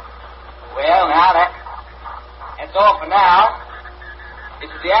 Well, now that's all for now. This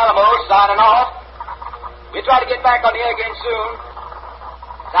is the Alamo signing off. We'll try to get back on the air again soon.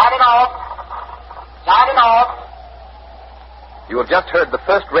 Signing off. Signing off. You have just heard the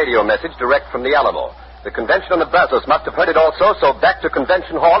first radio message direct from the Alamo. The convention on the Brazos must have heard it also, so back to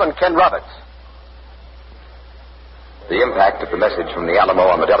Convention Hall and Ken Roberts. The impact of the message from the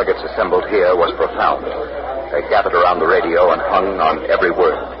Alamo on the delegates assembled here was profound. They gathered around the radio and hung on every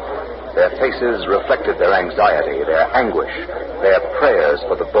word. Their faces reflected their anxiety, their anguish, their prayers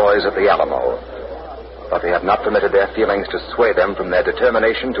for the boys at the Alamo. But they have not permitted their feelings to sway them from their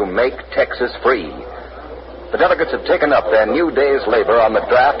determination to make Texas free. The delegates have taken up their new day's labor on the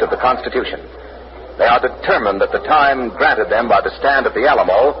draft of the Constitution. They are determined that the time granted them by the stand at the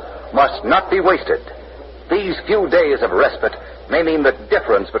Alamo must not be wasted. These few days of respite may mean the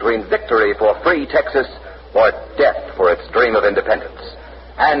difference between victory for free Texas or death for its dream of independence.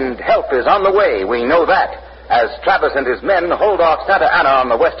 And help is on the way, we know that, as Travis and his men hold off Santa Anna on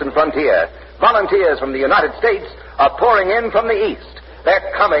the western frontier. Volunteers from the United States are pouring in from the east.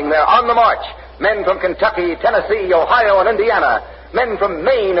 They're coming, they're on the march. Men from Kentucky, Tennessee, Ohio, and Indiana. Men from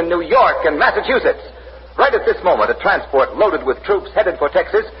Maine and New York and Massachusetts. Right at this moment, a transport loaded with troops headed for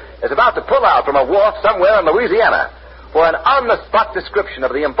Texas is about to pull out from a wharf somewhere in Louisiana. For an on-the-spot description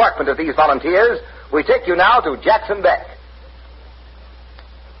of the embarkment of these volunteers, we take you now to Jackson Beck.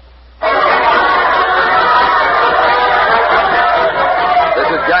 This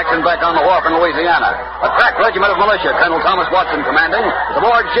is Jackson Beck on the wharf in Louisiana. A crack regiment of militia, Colonel Thomas Watson commanding, is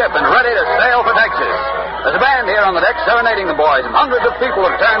aboard ship and ready to sail for Texas. There's a band here on the deck serenading the boys, and hundreds of people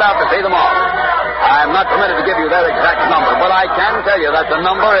have turned out to see them off. I'm not permitted to give you their exact number, but I can tell you that the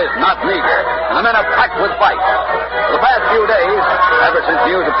number is not meager, and the men are packed with fight. For the past few days, ever since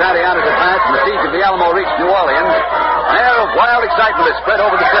news of Santa Anna's advance and the siege of the Alamo reached New Orleans, an air of wild excitement has spread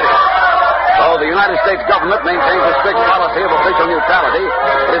over the city. Though the United States government maintains a strict policy of official neutrality,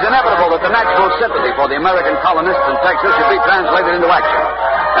 it is inevitable that the natural sympathy for the American colonists in Texas should be translated into action.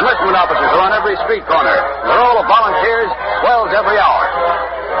 Enlistment officers are on every street corner. The roll of volunteers swells every hour.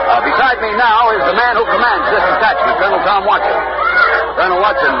 Beside me now is the man who commands this detachment, Colonel Tom Watson. Colonel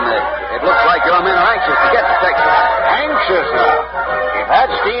Watson, it looks like your men are anxious to get to Texas. Anxious, huh? If that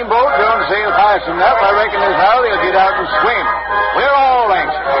steamboat don't sail fast enough, I reckon as how they'll get out and swim. We're all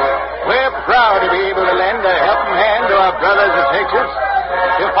anxious. We're proud to be able to lend a helping hand to our brothers of Texas.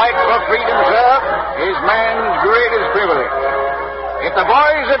 To fight for freedom, sir, is man's greatest privilege. If the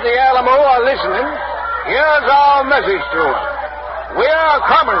boys at the Alamo are listening, here's our message to them. We are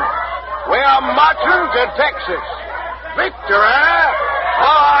coming. We are marching to Texas. Victory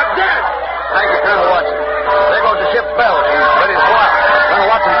or death. Thank you, Colonel Watson. There goes the ship's bell. She's ready to go out. Colonel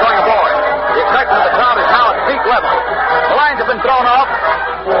Watson's going aboard. The excitement of the crowd is now at peak level. The lines have been thrown off.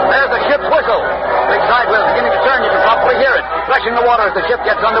 There's the ship's whistle. Big side wheel beginning to turn. You can probably hear it, threshing the water as the ship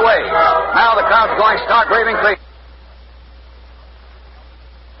gets underway. Now the crowd's going stark raving crazy.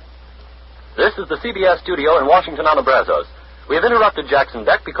 This is the CBS studio in Washington on the Brazos. We have interrupted Jackson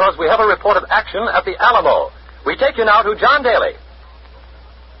Beck because we have a report of action at the Alamo. We take you now to John Daly.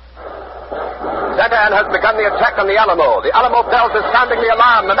 Santa Anna has begun the attack on the Alamo. The Alamo bells are sounding the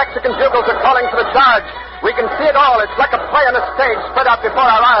alarm. The Mexican bugles are calling for the charge. We can see it all. It's like a play on a stage spread out before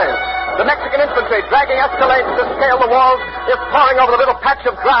our eyes. The Mexican infantry, dragging escalades to scale the walls, is pouring over the little patch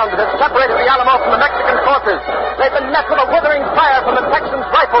of ground that has separated the Alamo from the Mexican forces. They've been met with a withering fire from the Texans'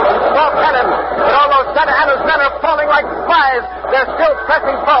 rifles and small cannon. But although Santa Anna's men are falling like flies, they're still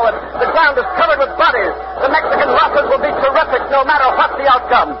pressing forward. The ground is covered with bodies. The Mexican losses will be terrific no matter what the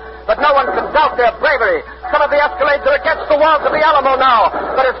outcome. But no one can doubt their bravery. of the Alamo now,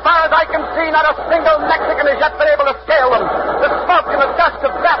 but as far as I can see, not a single Mexican has yet been able to scale them. The smoke and the dust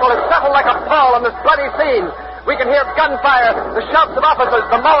of battle has settled like a pall on this bloody scene. We can hear gunfire, the shouts of officers,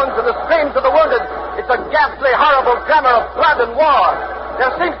 the moans and the screams of the wounded. It's a ghastly, horrible glamour of blood and war.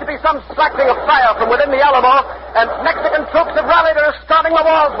 There seems to be some slackening of fire from within the Alamo, and Mexican troops have rallied and are storming the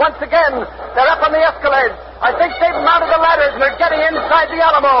walls once again. They're up on the escalades. I think they've mounted the ladders and are getting inside the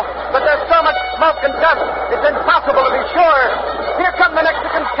Alamo, but there's so much smoke and dust, it's impossible to be sure. Here come the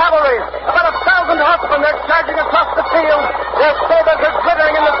Mexican cavalry. About 1,000 horsemen, they're charging across the field. Their sabers are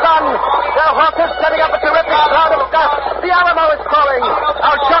glittering in the sun. Their horses setting up a terrific cloud of dust. The Alamo is calling.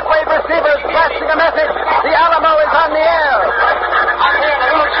 Our shortwave receiver is blasting a message. The Alamo is on the air. I'm here in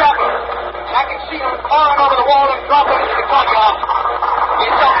a little chapel, and I can see them pouring over the wall and dropping into the courtyard.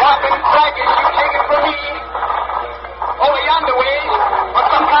 It's a whopping fracas, you take it from me. Over yonder way, on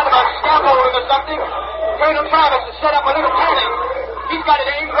some kind of a scaffolding or something, Colonel Travis has set up a little cannon. He's got it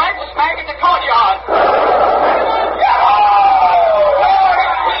aimed right smack at the courtyard.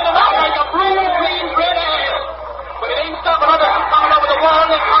 Clean them out like a blue, green, red ass. But it ain't stopping others from coming over the wall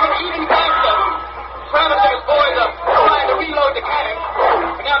and coming even faster. Travis and his boys are trying to reload the cannon.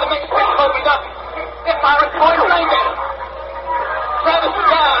 And now the Mexicans opened up. They're firing point blank at him. Travis is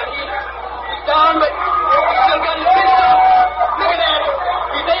down. He's down, but he's still got his pistol. Look at that.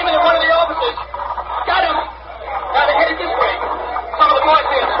 He's aiming at one of the officers. Got him. Now they're headed this way. Some of the boys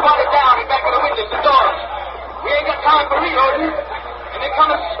here squatted down in back of the windows and doors. We ain't got time for reloading. And they're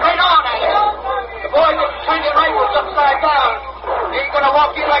coming straight on at us. The boys have turned their rifles upside down. They ain't gonna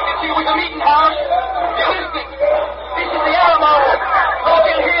walk in like they see with the meeting house. They're listening. This is the Alamo. They're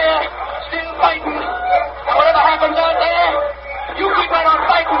still here. Still fighting. And whatever happens out there, you keep right on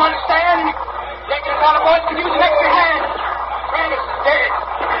fighting, understand? Reckon a lot of boys could use an extra hand. Travis is dead.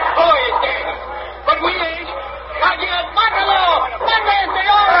 Boy is dead. But we ain't. Not yet. Mátalo! Mátalo,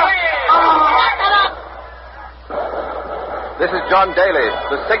 señor! Mátalo! This is John Daly.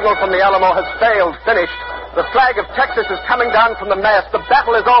 The signal from the Alamo has failed, finished. The flag of Texas is coming down from the mast. The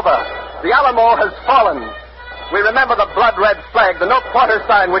battle is over. The Alamo has fallen. We remember the blood-red flag, the no quarter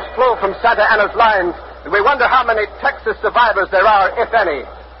sign which flew from Santa Anna's lines, and we wonder how many Texas survivors there are, if any.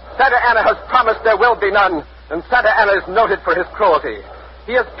 Santa Anna has promised there will be none, and Santa Anna is noted for his cruelty.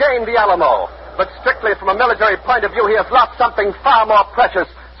 He has gained the Alamo, but strictly from a military point of view, he has lost something far more precious,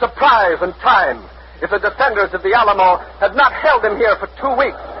 surprise and time. If the defenders of the Alamo had not held him here for 2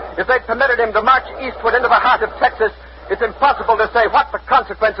 weeks, if they'd permitted him to march eastward into the heart of Texas, it's impossible to say what the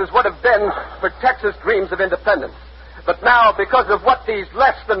consequences would have been for Texas' dreams of independence. But now, because of what these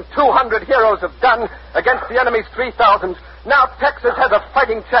less than 200 heroes have done against the enemy's 3,000, now Texas has a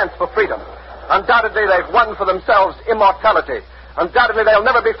fighting chance for freedom. Undoubtedly, they've won for themselves immortality. Undoubtedly, they'll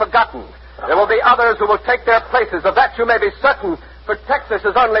never be forgotten. There will be others who will take their places. Of that you may be certain, for Texas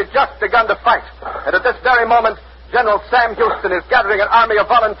has only just begun to fight. And at this very moment, General Sam Houston is gathering an army of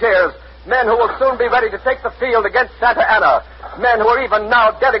volunteers, men who will soon be ready to take the field against Santa Anna, men who are even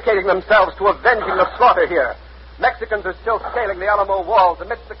now dedicating themselves to avenging the slaughter here. Mexicans are still scaling the Alamo walls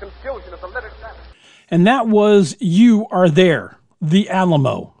amidst the confusion of the littered savage. And that was You Are There, The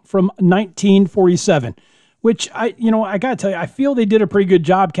Alamo, from 1947, which I got to tell you, I feel they did a pretty good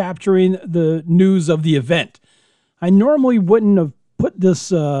job capturing the news of the event. I normally wouldn't have put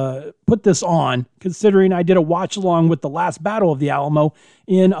this on, considering I did a watch along with the last Battle of the Alamo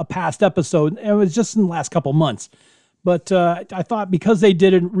in a past episode. And it was just in the last couple months. But I thought because they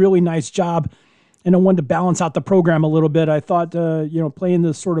did a really nice job, and I wanted to balance out the program a little bit, I thought, playing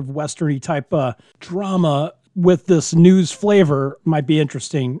this sort of Western-y type drama with this news flavor might be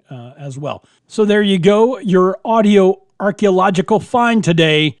interesting as well. So there you go, your audio archaeological find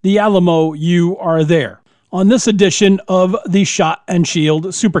today, The Alamo, You Are There, on this edition of the Shot and Shield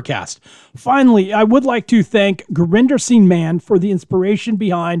Supercast. Finally, I would like to thank Gurinder Singh Mann for the inspiration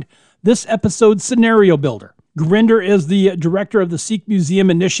behind this episode's scenario builder. Gurinder is the director of the Sikh Museum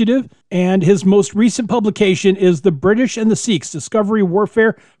Initiative, and his most recent publication is The British and the Sikhs, Discovery,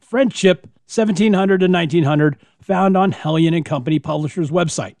 Warfare, Friendship, 1700 to 1900, found on Hellion & Company Publishers'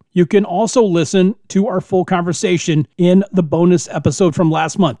 website. You can also listen to our full conversation in the bonus episode from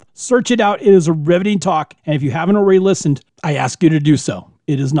last month. Search it out. It is a riveting talk, and if you haven't already listened, I ask you to do so.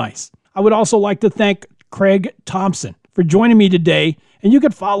 It is nice. I would also like to thank Craig Thompson for joining me today, and you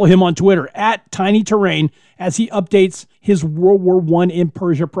can follow him on Twitter at Tiny Terrain as he updates his World War I in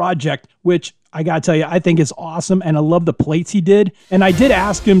Persia project, which I gotta tell you, I think is awesome, and I love the plates he did. And I did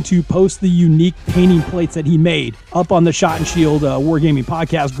ask him to post the unique painting plates that he made up on the Shot and Shield Wargaming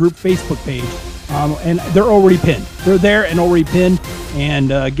Podcast group Facebook page. And they're already pinned. They're there and already pinned, and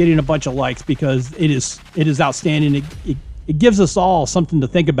getting a bunch of likes because it is outstanding. It it gives us all something to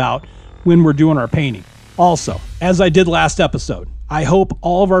think about when we're doing our painting. Also, as I did last episode, I hope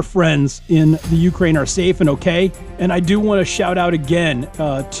all of our friends in the Ukraine are safe and okay. And I do want to shout out again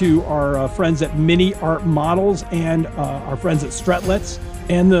to our friends at Mini Art Models and our friends at Stretlets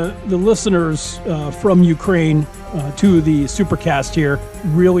and the listeners from Ukraine to the Supercast here.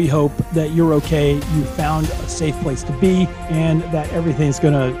 Really hope that you're okay. You found a safe place to be and that everything's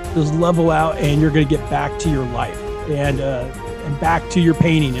going to just level out and you're going to get back to your life and back to your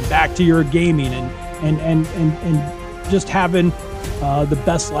painting and back to your gaming and just having the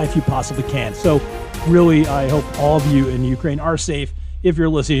best life you possibly can. So really, I hope all of you in Ukraine are safe if you're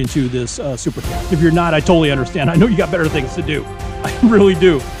listening to this Supercast. If you're not, I totally understand. I know you got better things to do. I really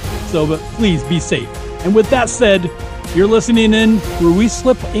do. So, but please be safe. And with that said, you're listening in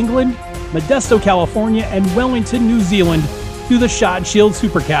Ruislip, England, Modesto, California, and Wellington, New Zealand to the Shot and Shield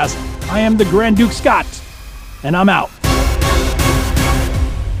Supercast. I am the Grand Duke Scott, and I'm out.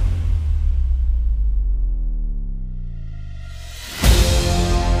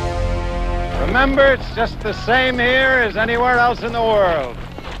 Remember, it's just the same here as anywhere else in the world.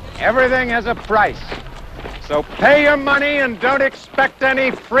 Everything has a price. So pay your money and don't expect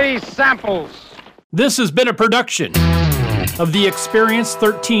any free samples. This has been a production of the Experience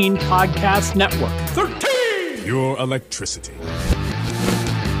 13 Podcast Network. 13! Your electricity.